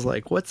series, I was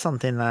like, what's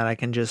something that I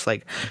can just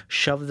like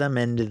shove them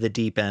into the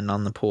deep end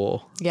on the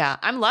pool? Yeah,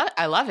 I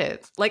love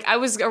it. Like I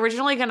was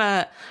originally going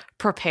to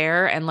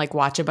prepare and like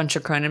watch a bunch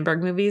of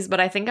Cronenberg movies, but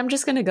I think I'm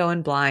just going to go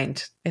in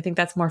blind. I think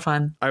that's more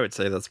fun. I would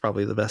say that's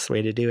probably the best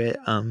way to do it.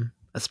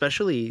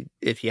 Especially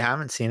if you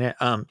haven't seen it.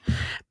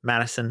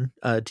 Madison,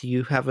 do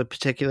you have a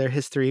particular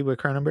history with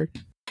Cronenberg?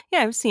 Yeah,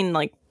 I've seen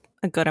like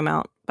a good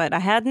amount, but I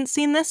hadn't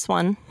seen this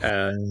one.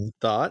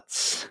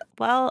 Thoughts?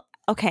 Well,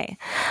 okay.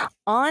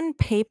 On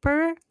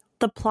paper,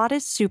 the plot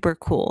is super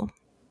cool.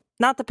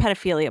 Not the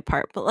pedophilia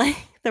part, but like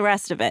the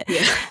rest of it.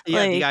 Yeah,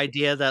 like, the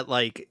idea that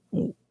like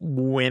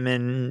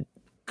women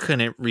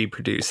couldn't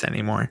reproduce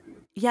anymore.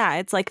 Yeah,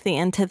 it's like the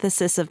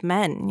antithesis of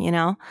men, you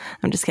know?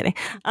 I'm just kidding.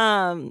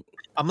 I'm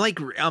like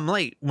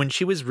when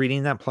she was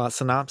reading that plot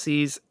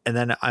synopses and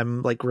then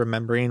I'm like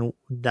remembering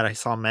that I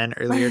saw men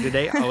earlier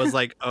today, I was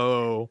like,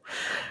 oh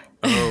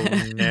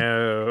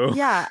no.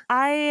 Yeah,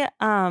 I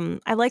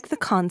like the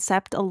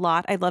concept a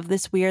lot. I love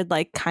this weird,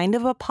 like kind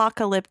of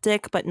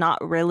apocalyptic, but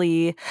not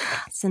really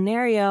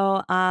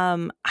scenario.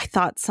 I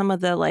thought some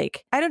of the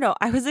like, I don't know,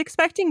 I was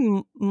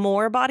expecting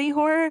more body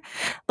horror.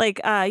 Like,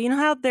 you know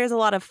how there's a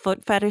lot of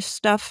foot fetish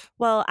stuff?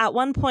 Well, at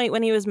one point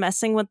when he was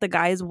messing with the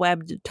guy's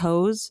webbed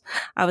toes,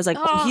 I was like,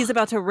 oh, he's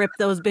about to rip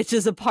those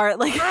bitches apart.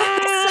 Like,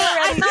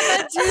 I thought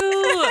that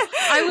too.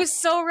 I was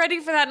so ready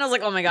for that. And I was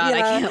like, oh my God, yeah.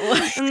 I can't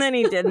look. And then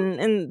he didn't.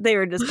 And they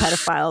were just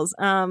pedophiles.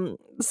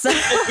 So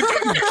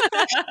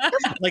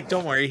like,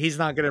 don't worry, he's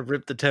not going to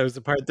rip the toes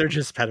apart. They're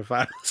just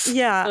pedophiles.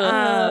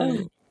 Yeah.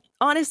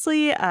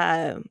 Honestly,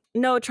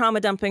 no trauma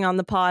dumping on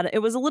the pod. It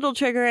was a little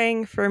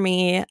triggering for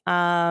me.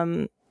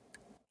 I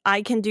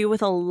can do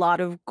with a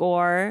lot of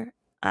gore.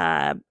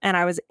 And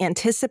I was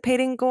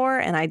anticipating gore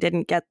and I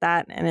didn't get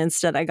that. And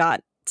instead I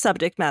got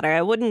subject matter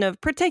I wouldn't have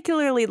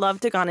particularly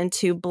loved to gone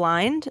into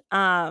blind.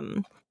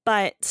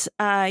 But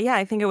yeah,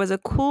 I think it was a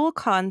cool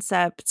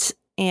concept.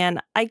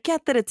 And I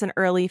get that it's an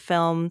early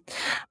film,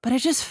 but it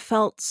just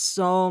felt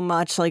so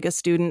much like a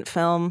student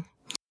film.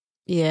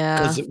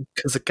 Yeah.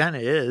 Because it kind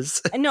of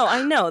is. No,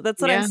 I know.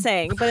 That's what I'm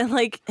saying. But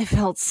it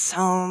felt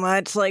so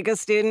much like a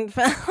student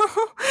film.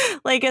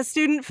 Like a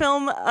student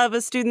film of a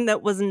student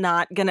that was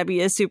not going to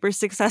be a super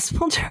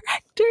successful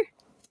director.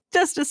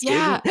 Just a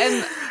student. Yeah.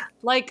 And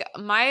like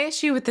my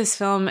issue with this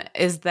film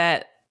is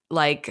that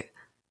like,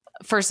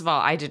 first of all,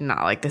 I did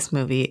not like this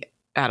movie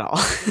at all.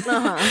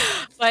 Uh-huh.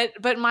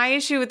 But my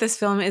issue with this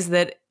film is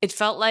that it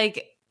felt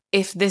like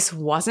if this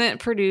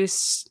wasn't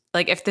produced,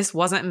 like if this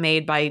wasn't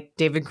made by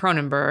David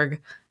Cronenberg,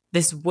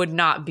 this would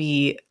not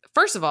be,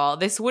 first of all,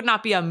 this would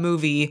not be a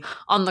movie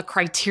on the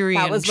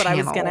Criterion channel. That was what I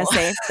was going to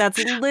say.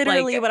 That's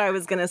literally what I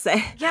was going to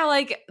say. Yeah,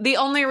 like the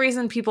only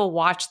reason people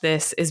watch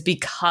this is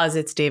because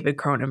it's David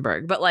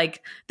Cronenberg. But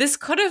like this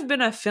could have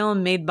been a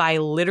film made by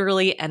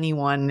literally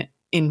anyone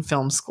in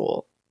film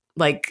school.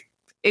 Like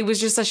it was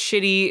just a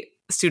shitty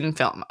student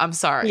film. I'm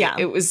sorry. Yeah.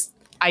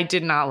 I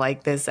did not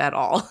like this at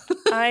all.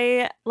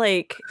 I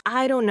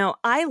don't know.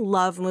 I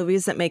love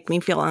movies that make me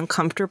feel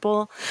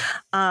uncomfortable.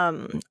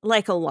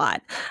 Like a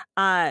lot.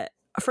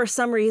 For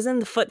some reason,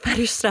 the foot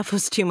fetish stuff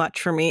was too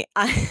much for me.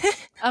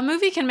 A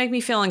movie can make me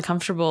feel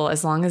uncomfortable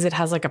as long as it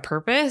has like a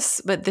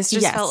purpose, but this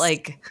just felt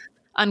like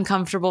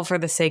uncomfortable for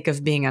the sake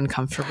of being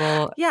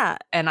uncomfortable. Yeah.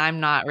 And I'm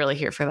not really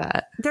here for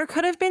that. There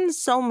could have been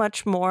so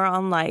much more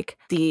on like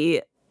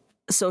the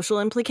social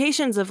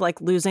implications of like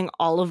losing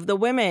all of the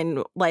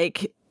women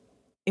like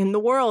in the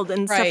world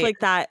and stuff like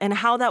that, and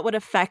how that would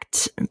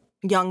affect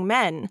young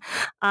men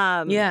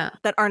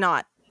that are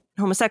not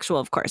homosexual,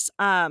 of course.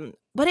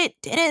 But it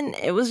didn't.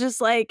 It was just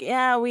like,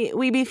 yeah,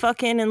 we be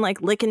fucking and like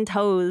licking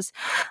toes.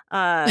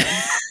 And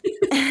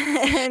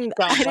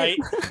I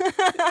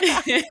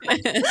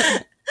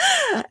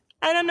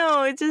don't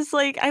know. It's just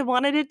like I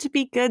wanted it to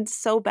be good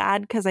so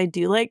bad because I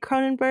do like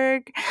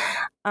Cronenberg.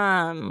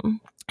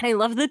 I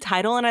love the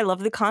title and I love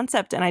the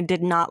concept, and I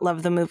did not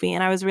love the movie,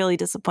 and I was really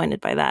disappointed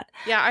by that.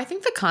 Yeah, I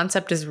think the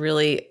concept is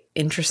really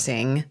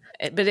interesting,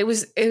 but it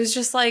was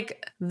just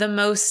like the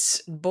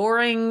most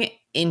boring,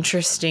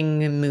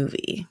 interesting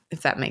movie,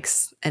 if that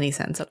makes any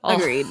sense at all.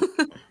 Agreed.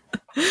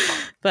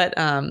 But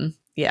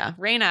yeah,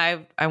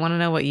 Raina, I want to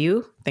know what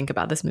you think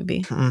about this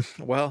movie.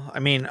 Well, I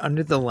mean,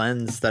 under the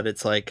lens that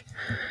it's like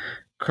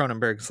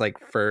Cronenberg's like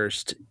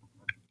first,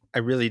 I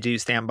really do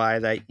stand by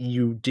that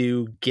you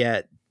do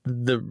get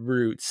the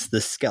roots,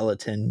 the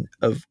skeleton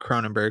of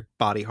Cronenberg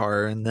body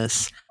horror in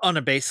this. On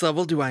a base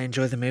level, do I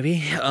enjoy the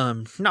movie?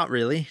 Not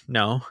really.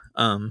 No.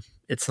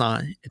 It's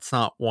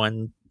not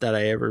one that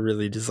I ever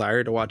really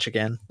desire to watch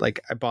again.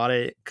 Like I bought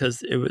it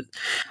because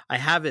I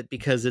have it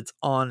because it's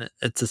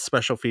a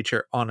special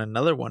feature on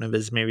another one of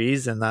his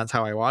movies, and that's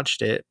how I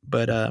watched it.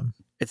 But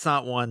it's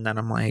not one that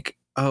I'm like,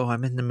 oh,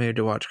 I'm in the mood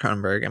to watch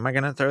Cronenberg. Am I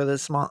gonna throw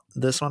this one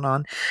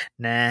on?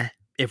 Nah.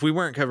 If we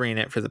weren't covering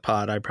it for the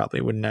pod, I probably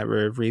would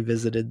never have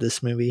revisited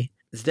this movie.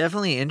 It's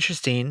definitely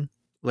interesting.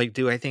 Like,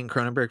 do I think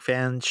Cronenberg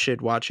fans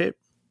should watch it?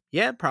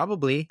 Yeah,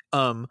 probably.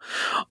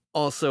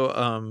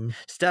 Also,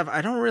 Steph,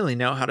 I don't really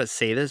know how to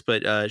say this,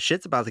 but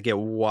shit's about to get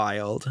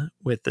wild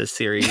with this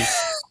series.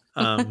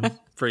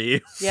 For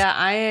you. Yeah,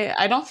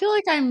 I don't feel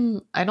like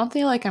I'm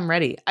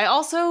ready.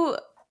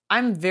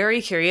 I'm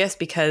very curious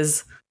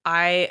because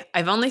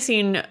I've only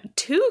seen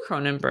 2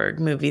 Cronenberg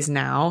movies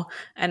now,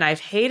 and I've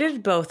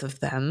hated both of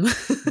them.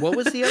 What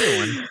was the other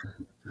one?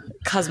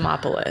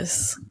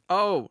 Cosmopolis.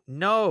 Oh,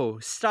 no,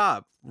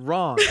 stop.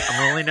 Wrong.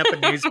 I'm rolling up a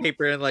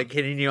newspaper and like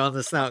hitting you on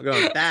the snout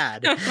going,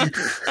 bad.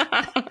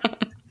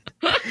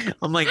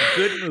 I'm like,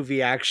 good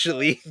movie,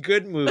 actually.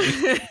 Good movie.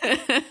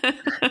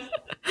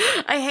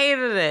 I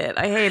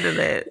hated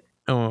it.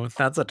 Oh,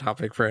 that's a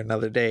topic for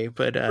another day,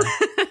 but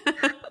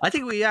I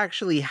think we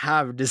actually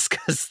have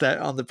discussed that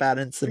on the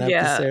Pattinson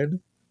episode.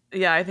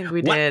 Yeah, I think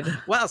we did.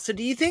 Wow, so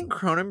do you think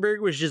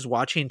Cronenberg was just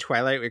watching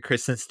Twilight with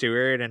Kristen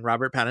Stewart and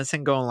Robert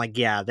Pattinson going like,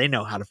 yeah, they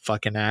know how to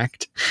fucking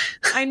act?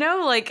 I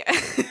know, like,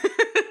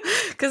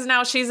 because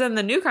now she's in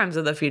the New Crimes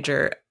of the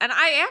Future, and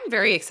I am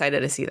very excited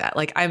to see that.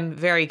 Like, I'm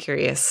very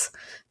curious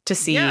to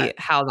see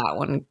how that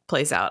one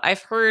plays out.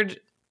 I've heard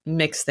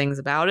mixed things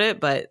about it,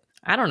 but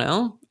I don't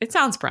know. It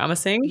sounds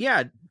promising.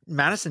 Yeah,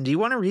 Madison, do you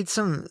want to read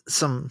some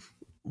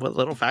what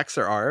little facts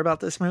there are about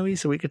this movie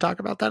so we could talk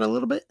about that a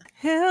little bit?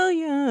 Hell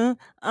yeah.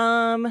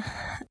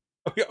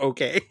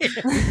 Okay.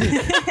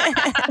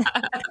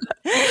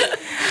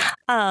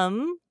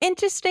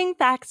 Interesting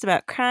facts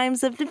about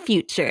Crimes of the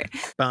Future.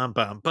 Bum,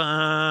 bum,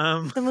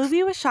 bum. The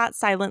movie was shot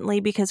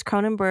silently because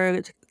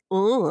Cronenberg's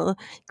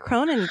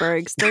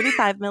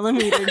 35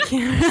 millimeter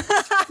camera.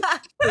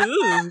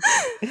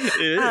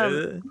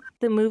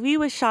 The movie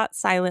was shot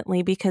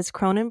silently because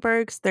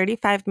Cronenberg's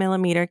 35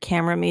 millimeter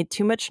camera made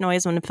too much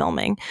noise when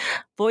filming.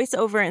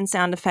 Voiceover and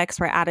sound effects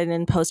were added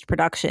in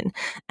post-production,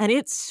 and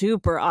it's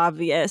super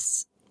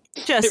obvious.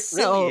 Just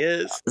it really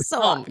is.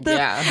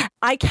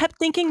 I kept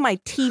thinking my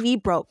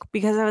TV broke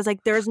because I was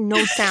like, there's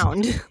no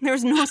sound.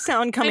 There's no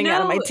sound coming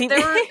out of my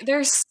TV.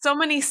 There's so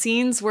many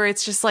scenes where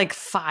it's just like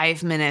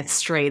 5 minutes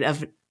straight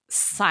of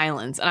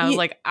silence. And I was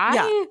like,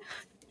 I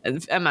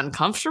am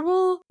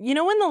uncomfortable. You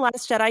know when The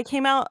Last Jedi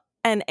came out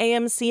and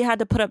AMC had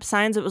to put up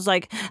signs, it was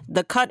like,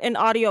 the cut in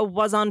audio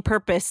was on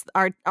purpose.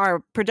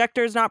 Our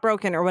projector's not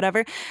broken or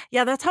whatever.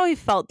 Yeah, that's how I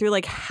felt through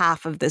like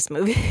half of this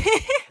movie.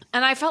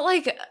 And I felt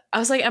like, I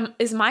was like,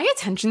 is my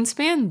attention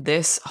span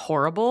this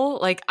horrible?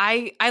 Like,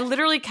 I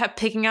literally kept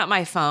picking up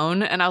my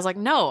phone and I was like,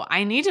 no,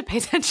 I need to pay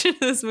attention to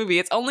this movie.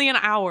 It's only an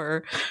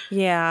hour.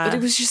 Yeah. But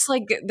it was just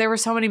like, there were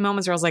so many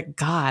moments where I was like,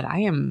 God, I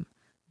am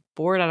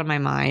bored out of my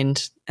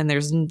mind. And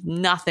there's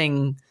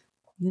nothing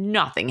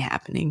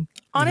happening.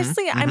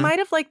 Honestly, I might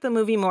have liked the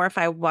movie more if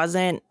I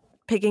wasn't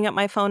picking up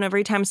my phone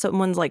every time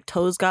someone's like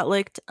toes got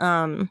licked.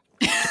 But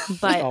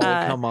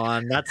come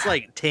on. That's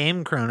like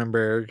tame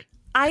Cronenberg.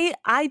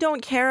 I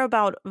don't care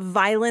about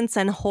violence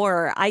and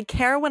horror. I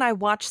care when I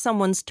watch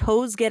someone's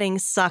toes getting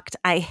sucked.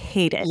 I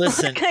hate it.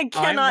 Listen, I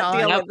cannot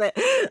deal with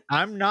it.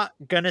 I'm not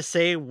going to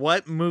say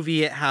what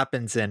movie it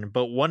happens in,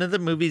 but one of the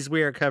movies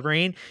we are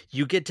covering,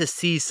 you get to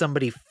see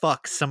somebody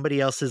fuck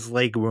somebody else's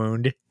leg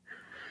wound.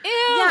 Ew.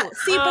 Yeah,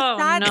 see, but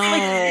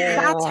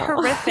that's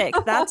horrific.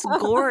 That's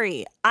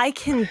gory. I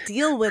can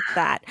deal with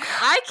that.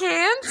 I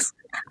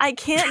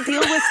can't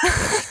deal with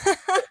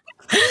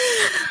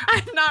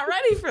I'm not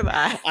ready for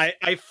that.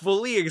 I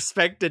fully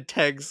expect a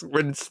text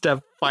when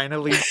Steph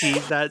finally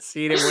sees that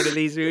scene in one of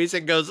these movies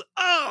and goes,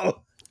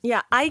 "Oh."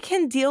 Yeah, I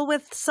can deal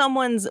with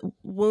someone's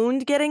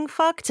wound getting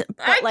fucked,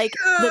 but like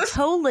the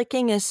toe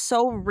licking is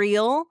so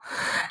real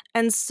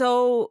and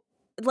so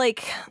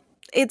like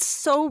it's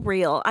so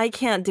real. I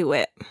can't do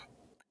it.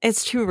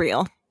 It's too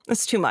real.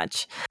 It's too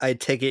much. I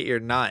take it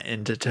you're not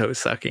into toe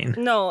sucking.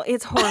 No,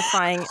 it's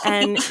horrifying.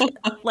 And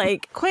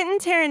like Quentin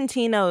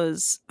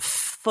Tarantino's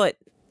foot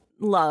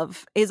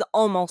love is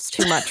almost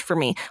too much for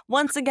me.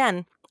 Once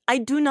again, I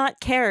do not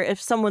care if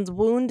someone's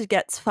wound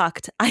gets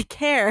fucked. I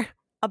care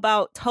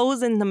about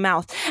toes in the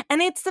mouth. And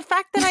it's the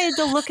fact that I had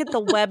to look at the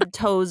webbed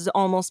toes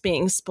almost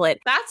being split.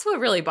 That's what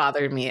really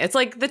bothered me. It's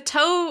like the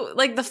toe,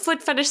 like the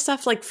foot fetish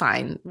stuff, like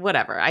fine,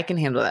 whatever. I can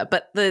handle that.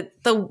 But I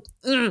think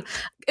it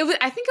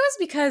was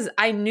because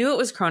I knew it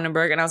was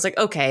Cronenberg and I was like,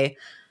 okay,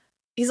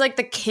 he's like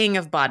the king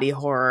of body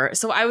horror.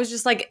 So I was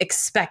just like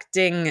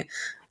expecting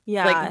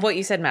like what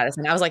you said,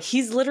 Madison. I was like,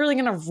 he's literally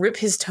going to rip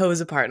his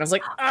toes apart. And I was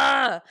like,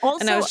 ah. Also,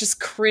 and I was just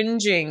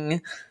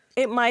cringing.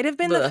 It might have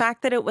been the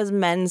fact that it was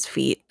men's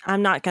feet.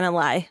 I'm not going to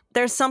lie.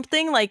 There's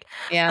something like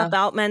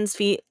about men's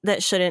feet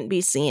that shouldn't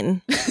be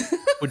seen.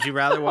 Would you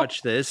rather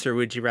watch this or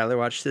would you rather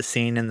watch the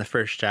scene in the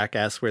first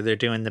Jackass where they're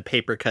doing the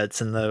paper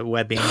cuts and the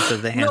webbings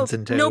of the hands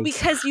and toes? No,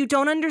 because you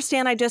don't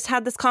understand. I just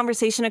had this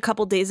conversation a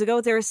couple days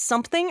ago. There is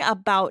something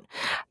about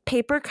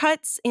paper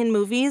cuts in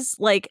movies,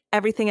 like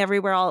Everything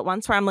Everywhere All at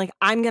Once, where I'm like,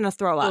 I'm going to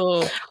throw up.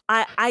 Oh,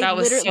 I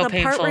literally, so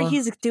the part where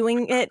he's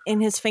doing it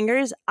in his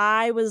fingers,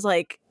 I was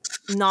like,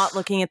 not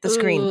looking at the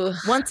screen. Ooh.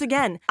 Once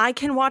again, I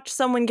can watch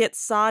someone get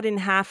sawed in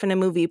half in a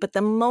movie, but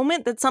the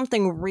moment that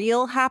something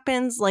real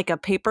happens, like a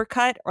paper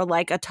cut or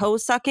like a toe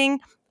sucking,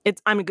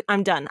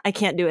 I'm done. I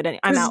can't do it anymore.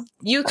 I'm out.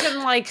 You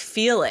can like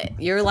feel it.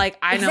 You're like,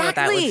 I know what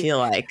that would feel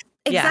like.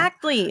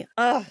 Exactly.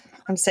 Ugh,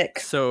 I'm sick.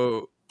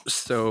 So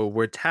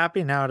we're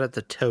tapping out at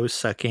the toe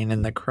sucking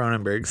in the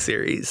Cronenberg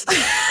series.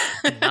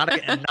 Not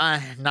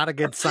a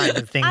good sign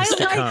of things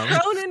to come. I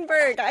like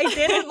Cronenberg. I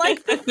didn't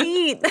like the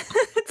feet.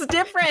 It's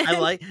different. I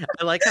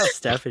like how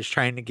Steph is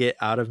trying to get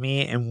out of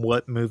me in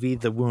what movie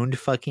the wound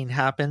fucking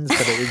happens,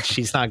 but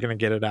she's not going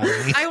to get it out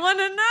of me. I want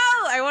to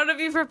know. I want to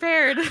be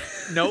prepared.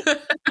 Nope.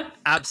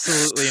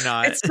 Absolutely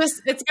not. It's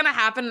going to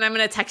happen and I'm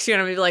going to text you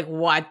and I'm going to be like,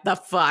 what the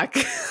fuck?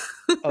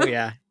 Oh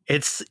yeah.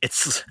 It's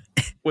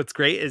what's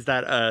great is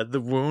that the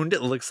wound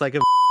looks like a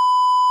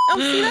Oh,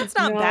 see, that's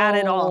not bad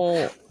at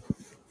all.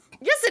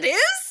 Yes, it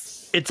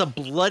is. It's a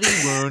bloody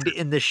wound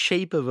in the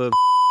shape of a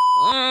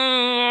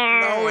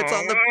No, it's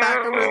on the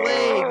back of her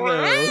leg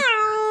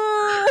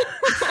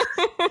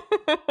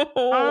though.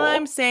 All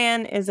I'm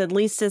saying is at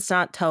least it's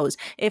not toes.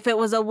 If it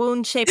was a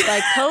wound shaped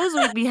like toes,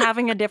 we'd be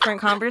having a different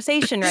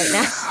conversation right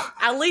now.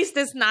 At least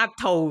it's not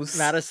toes.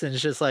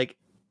 Madison's just like,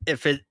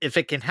 if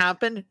it can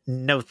happen,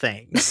 no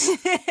thanks.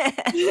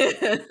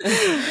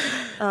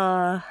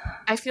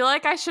 I feel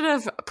like I should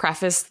have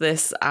prefaced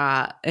this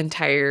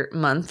entire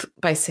month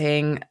by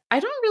saying I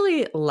don't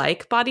really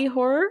like body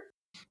horror.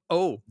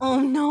 Oh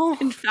no!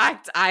 In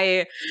fact,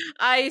 I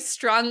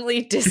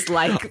strongly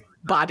dislike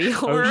body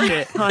horror.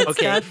 Oh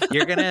shit!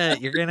 Okay,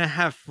 you're gonna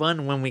have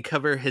fun when we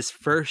cover his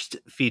first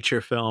feature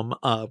film,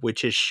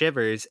 which is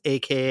Shivers,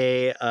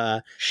 aka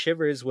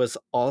Shivers was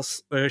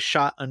also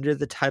shot under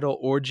the title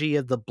Orgy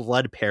of the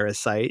Blood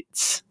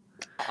Parasites.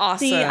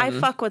 Awesome. See, I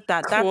fuck with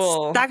that.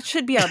 Cool. That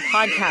should be our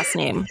podcast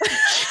name.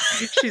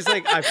 She's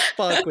like, I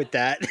fuck with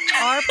that.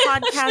 Our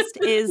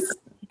podcast is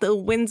the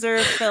Windsor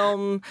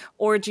Film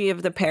Orgy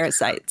of the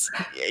Parasites.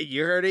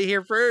 You heard it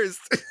here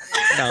first.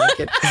 No, I'm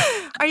kidding.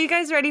 Are you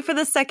guys ready for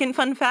the second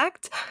fun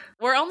fact?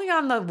 We're only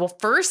on the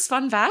first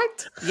fun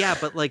fact? Yeah,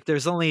 but like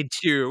there's only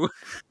two.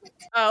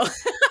 Oh.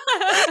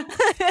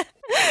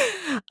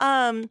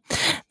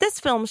 This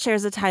film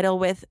shares a title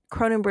with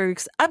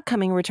Cronenberg's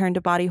upcoming return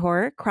to body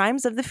horror,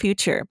 Crimes of the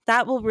Future.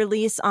 That will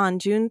release on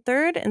June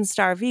 3rd and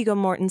star Viggo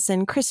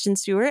Mortensen, Kristen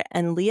Stewart,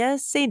 and Léa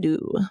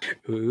Seydoux.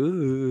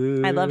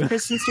 Ooh. I love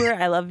Kristen Stewart.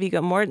 I love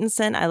Viggo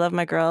Mortensen. I love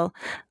my girl,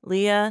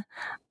 Léa.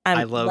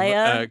 I love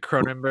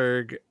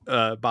Cronenberg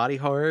body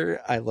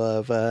horror. I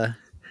love...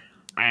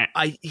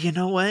 you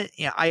know what?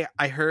 Yeah,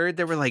 I heard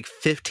there were like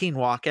 15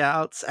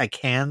 walkouts at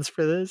Cannes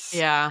for this.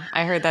 Yeah,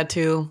 I heard that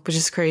too, which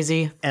is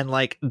crazy. And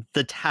like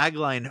the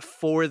tagline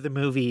for the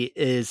movie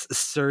is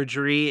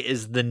 "Surgery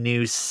is the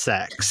new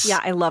sex."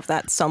 Yeah, I love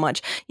that so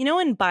much. You know,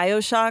 in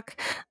BioShock,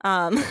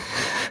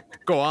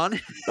 go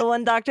on. The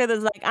one doctor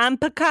that's like, "I'm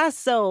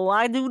Picasso.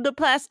 I do the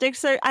plastic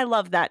surgery." I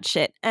love that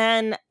shit.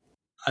 And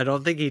I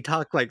don't think he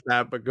talked like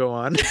that, but go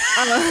on.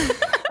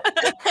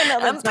 I know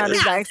that's not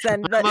his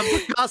accent, but I'm a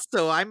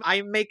Picasso.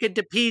 I make it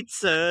to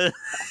pizza.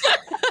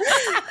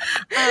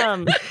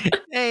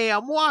 Hey,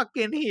 I'm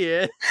walking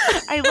here.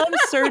 I love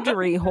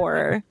surgery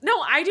horror.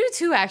 No, I do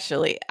too,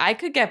 actually. I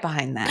could get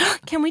behind that.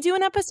 Can we do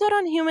an episode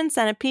on Human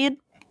Centipede?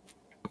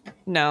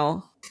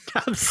 No.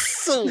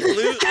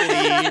 Absolutely.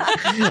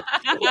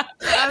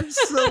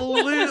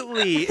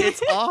 Absolutely.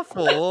 It's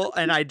awful,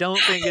 and I don't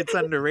think it's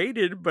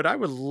underrated, but I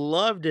would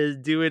love to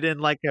do it in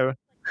like a...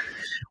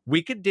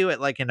 We could do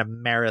it like in a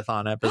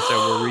marathon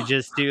episode where we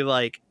just do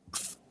like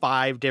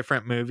 5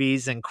 different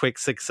movies in quick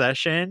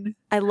succession.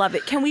 I love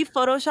it. Can we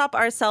Photoshop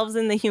ourselves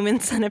in the human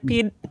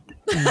centipede?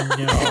 No.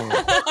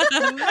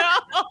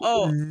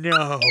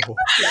 No.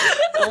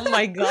 Oh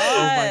my god.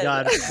 Oh my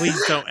god. Please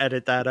don't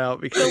edit that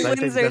out because The I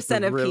think Windsor that's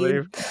centipede.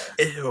 really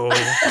ew.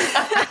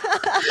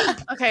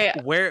 Okay.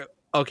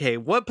 Okay,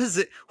 what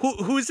position?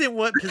 Who's in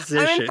what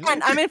position?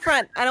 I'm in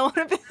front. I don't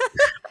want to be.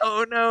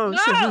 Oh no,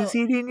 someone's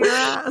eating your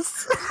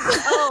ass.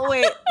 Oh,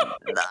 wait.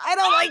 I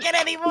don't like it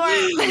anymore.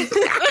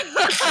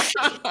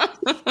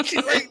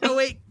 She's like, oh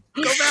wait,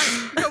 go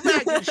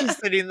back. And she's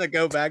hitting the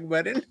go back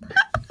button.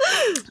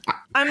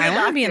 I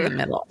want to be in the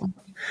middle.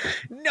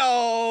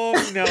 No,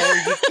 you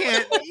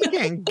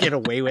can't get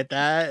away with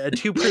that. A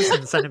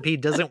 2-person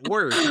centipede doesn't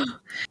work.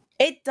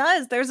 It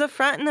does. There's a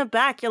front and a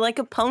back. You're like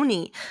a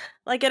pony.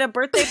 Like at a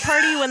birthday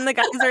party when the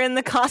guys are in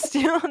the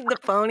costume, the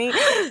pony.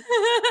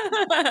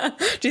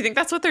 Do you think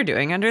that's what they're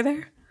doing under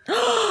there?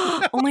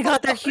 Oh my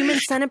god, they're human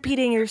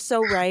centipeding. You're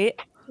so right.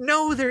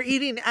 No, they're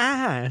eating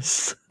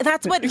ass.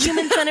 That's what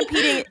human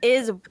centipeding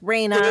is,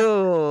 Raina.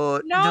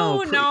 Ew,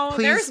 No,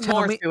 please there's tell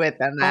more me. to it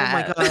than that. Oh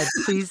my god,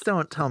 please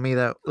don't tell me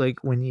that like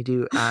when you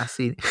do ass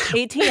eating.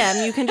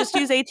 ATM. You can just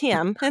use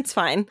ATM. It's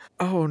fine.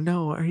 Oh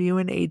no, are you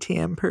an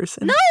ATM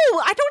person? No,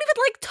 I don't even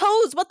like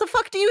toes. What the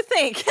fuck do you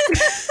think?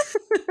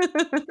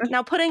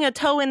 Now, putting a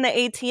toe in the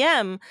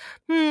ATM,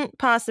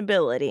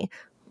 possibility.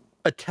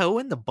 A toe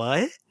in the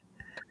butt?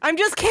 I'm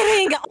just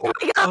kidding. Oh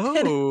my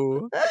god.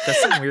 Oh,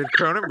 that's some weird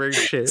Cronenberg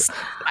shit.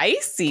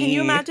 Spicy. Can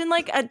you imagine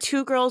like a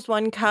 2 girls,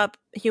 1 cup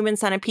human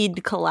centipede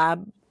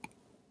collab?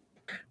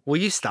 Will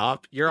you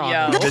stop? You're on.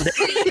 Yo. it.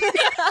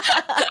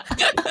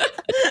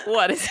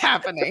 What is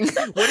happening?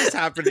 What is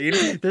happening?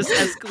 This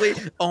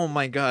escalate. Oh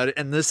my god!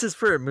 And this is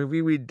for a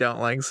movie we don't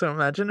like. So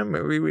imagine a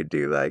movie we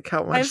do like.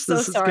 How much I'm so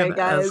this is sorry, gonna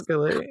guys.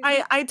 escalate?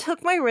 I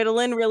took my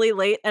Ritalin really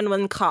late and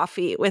with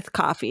coffee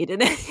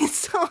today,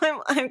 so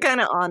I'm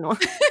kind of on one.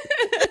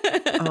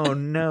 Oh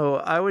no!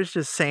 I was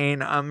just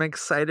saying I'm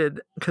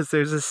excited because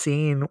there's a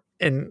scene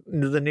in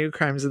the new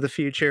Crimes of the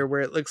Future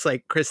where it looks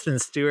like Kristen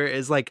Stewart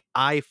is like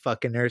eye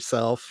fucking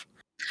herself.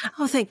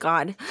 Oh, thank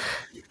God.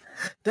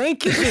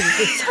 Thank you,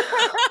 Jesus.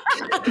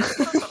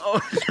 Oh,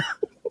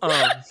 All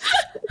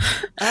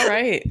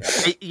right.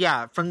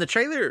 yeah, from the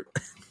trailer.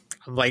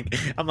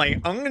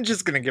 I'm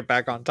just gonna get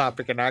back on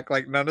topic and act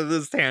like none of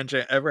this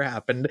tangent ever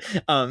happened.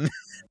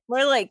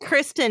 More like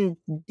Kristen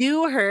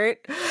do hurt.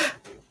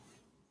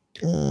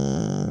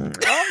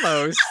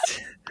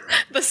 Almost.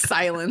 The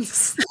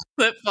silence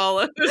that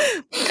followed.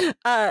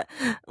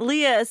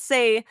 Leah,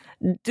 say,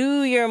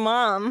 do your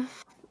mom.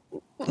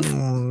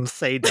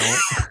 Say don't.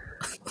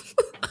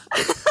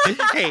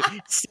 Hey,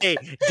 say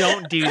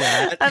don't do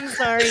that. I'm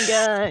sorry,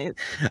 guys.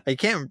 I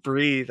can't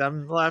breathe.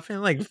 I'm laughing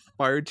like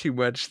far too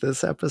much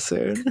this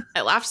episode.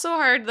 I laughed so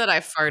hard that I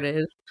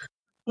farted.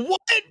 What?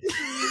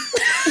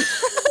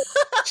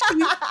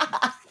 She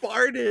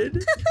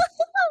farted.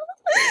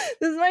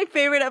 This is my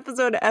favorite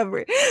episode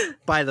ever.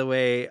 By the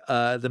way,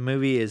 the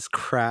movie is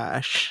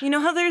Crash. You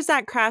know how there's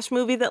that Crash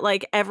movie that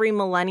like every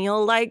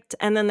millennial liked,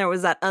 and then there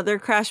was that other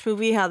Crash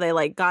movie how they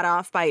like got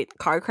off by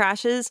car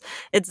crashes?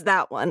 It's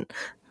that one.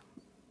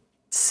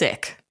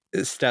 Sick.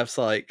 Steph's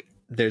like,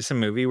 there's a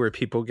movie where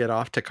people get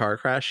off to car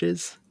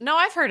crashes. No,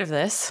 I've heard of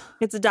this.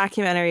 It's a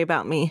documentary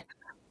about me.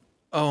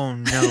 Oh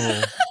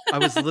no. I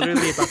was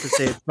literally about to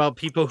say it's about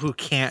people who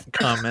can't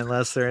come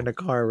unless they're in a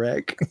car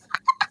wreck.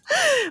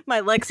 My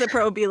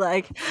Lexapro be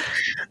like,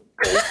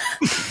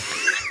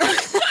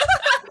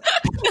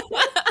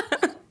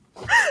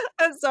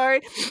 I'm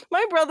sorry.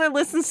 My brother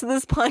listens to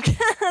this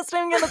podcast.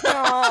 I'm going to throw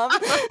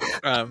off.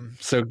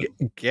 So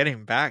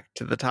getting back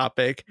to the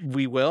topic,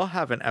 we will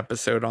have an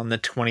episode on the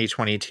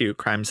 2022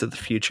 Crimes of the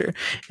Future,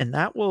 and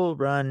that will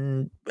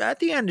run at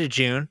the end of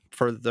June.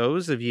 For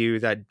those of you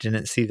that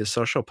didn't see the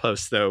social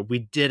post, though, we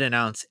did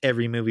announce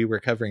every movie we're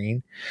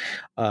covering.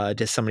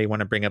 Does somebody want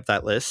to bring up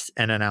that list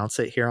and announce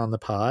it here on the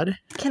pod?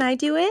 Can I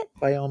do it?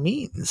 By all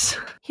means.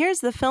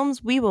 Here's the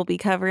films we will be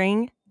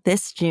covering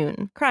this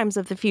June. Crimes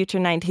of the Future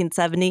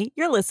 1970.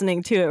 You're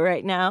listening to it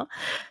right now.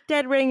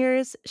 Dead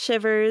Ringers,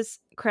 Shivers,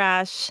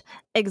 Crash,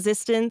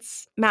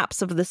 Existence,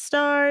 Maps of the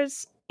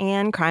Stars,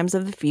 and Crimes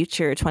of the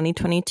Future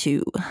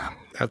 2022.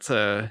 That's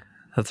a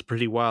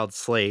pretty wild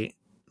slate.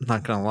 I'm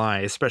not gonna lie,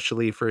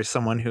 especially for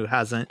someone who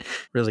hasn't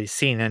really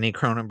seen any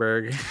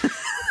Cronenberg.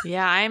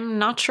 Yeah, I'm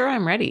not sure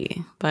I'm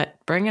ready, but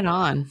bring it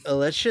on.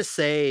 Let's just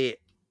say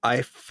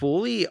I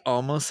fully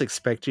almost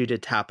expect you to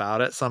tap out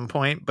at some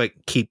point, but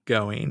keep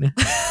going.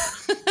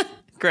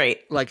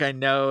 Great. Like, I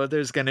know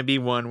there's going to be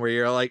one where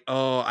you're like,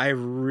 oh, I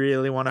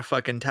really want to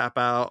fucking tap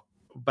out,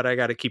 but I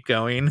got to keep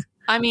going.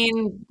 I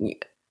mean,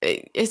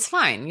 it's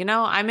fine. You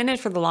know, I'm in it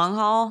for the long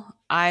haul.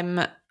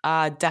 I'm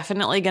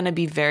definitely going to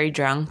be very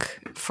drunk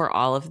for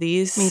all of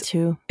these Me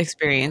too.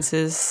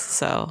 experiences.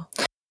 So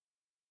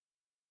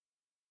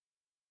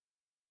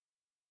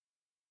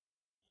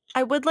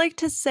I would like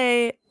to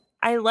say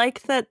I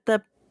like that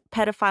the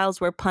pedophiles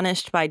were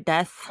punished by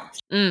death.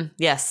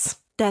 yes.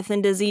 Death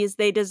and Disease.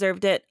 They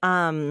deserved it.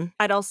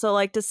 I'd also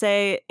like to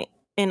say,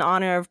 in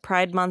honor of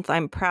Pride Month,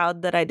 I'm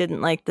proud that I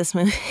didn't like this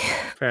movie.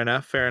 Fair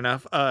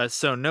enough.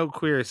 So no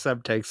queer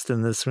subtext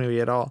in this movie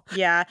at all.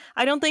 Yeah,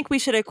 I don't think we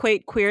should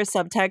equate queer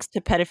subtext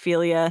to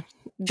pedophilia.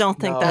 Don't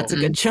think No. that's a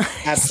good choice.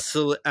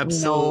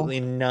 Absolutely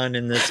none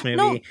in this movie.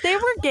 No, they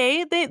were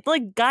gay. They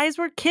guys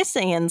were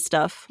kissing and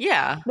stuff.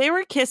 Yeah. They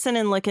were kissing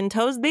and licking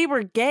toes. They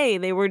were gay.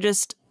 They were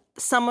just,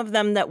 some of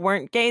them that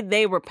weren't gay,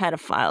 they were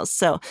pedophiles.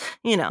 So,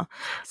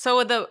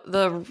 So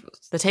the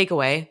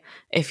takeaway,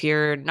 if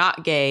you're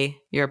not gay,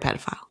 you're a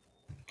pedophile.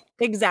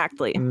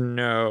 Exactly.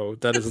 No,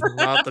 that is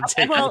not the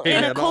takeaway. Well,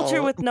 in a at culture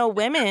all. with no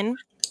women,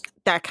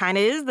 that kind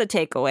of is the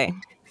takeaway.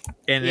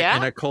 In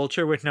a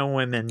culture with no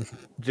women,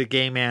 the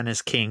gay man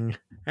is king.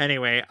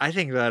 Anyway, I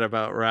think that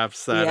about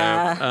wraps that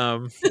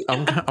up.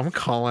 I'm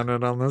calling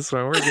it on this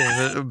one. We're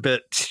getting a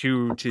bit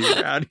too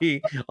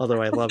rowdy,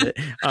 although I love it.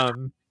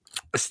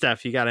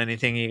 Steph, you got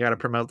anything you got to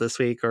promote this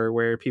week, or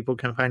where people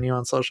can find you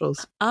on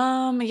socials?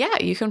 Yeah,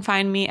 you can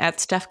find me at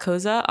Steph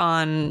Koza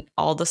on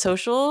all the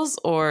socials,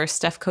 or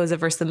Steph Koza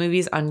vs. the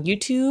Movies on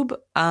YouTube.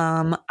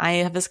 I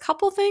have a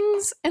couple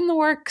things in the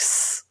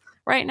works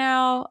right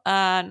now.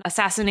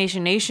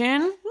 Assassination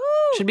Nation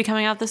should be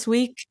coming out this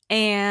week,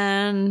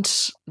 and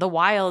The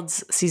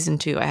Wilds season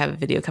 2. I have a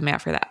video coming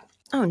out for that.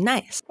 Oh,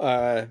 nice.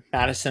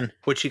 Madison,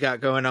 what you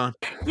got going on?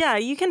 Yeah,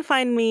 you can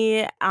find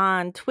me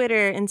on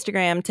Twitter,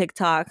 Instagram,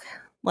 TikTok,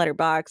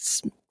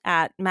 Letterboxd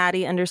at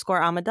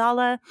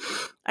Maddie_Amadala.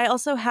 I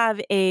also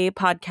have a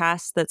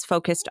podcast that's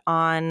focused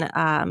on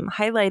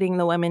highlighting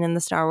the women in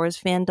the Star Wars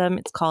fandom.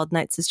 It's called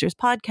Night Sisters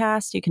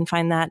Podcast. You can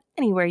find that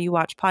anywhere you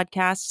watch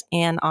podcasts,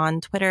 and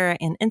on Twitter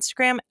and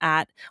Instagram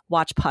at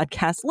Watch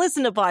Podcast,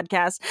 Listen to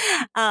Podcast,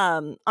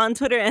 on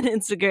Twitter and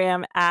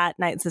Instagram at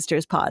Night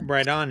Sisters Pod.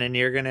 Right on. And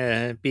you're going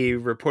to be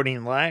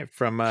reporting live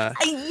from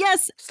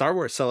yes, Star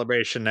Wars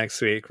Celebration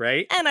next week,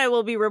 right? and I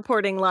will be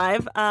reporting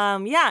live.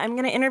 I'm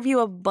going to interview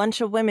a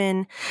bunch of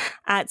women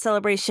at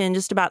Celebration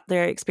just about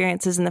their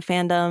experiences in the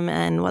fandom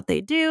and what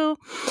they do.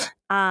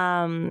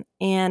 And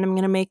I'm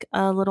going to make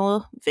a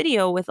little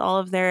video with all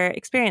of their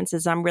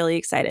experiences. I'm really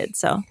excited.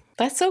 So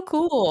That's so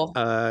cool.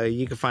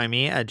 You can find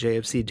me at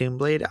JFC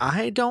Doomblade.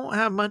 I don't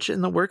have much in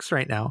the works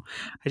right now.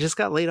 I just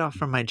got laid off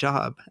from my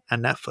job at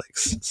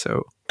Netflix.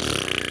 So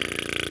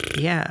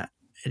yeah,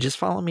 just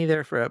follow me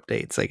there for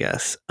updates, I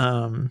guess.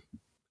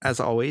 As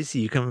always,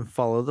 you can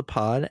follow the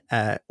pod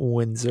at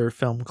Windsor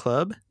Film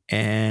Club.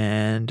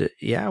 And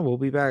yeah, we'll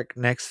be back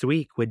next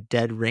week with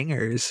Dead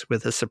Ringers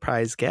with a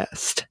surprise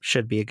guest.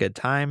 Should be a good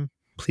time.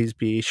 Please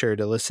be sure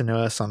to listen to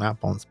us on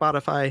Apple and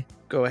Spotify.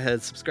 Go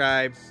ahead,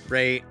 subscribe,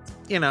 rate,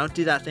 do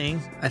that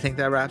thing. I think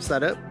that wraps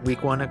that up.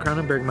 Week 1 of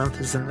Cronenberg month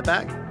is in the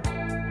bag.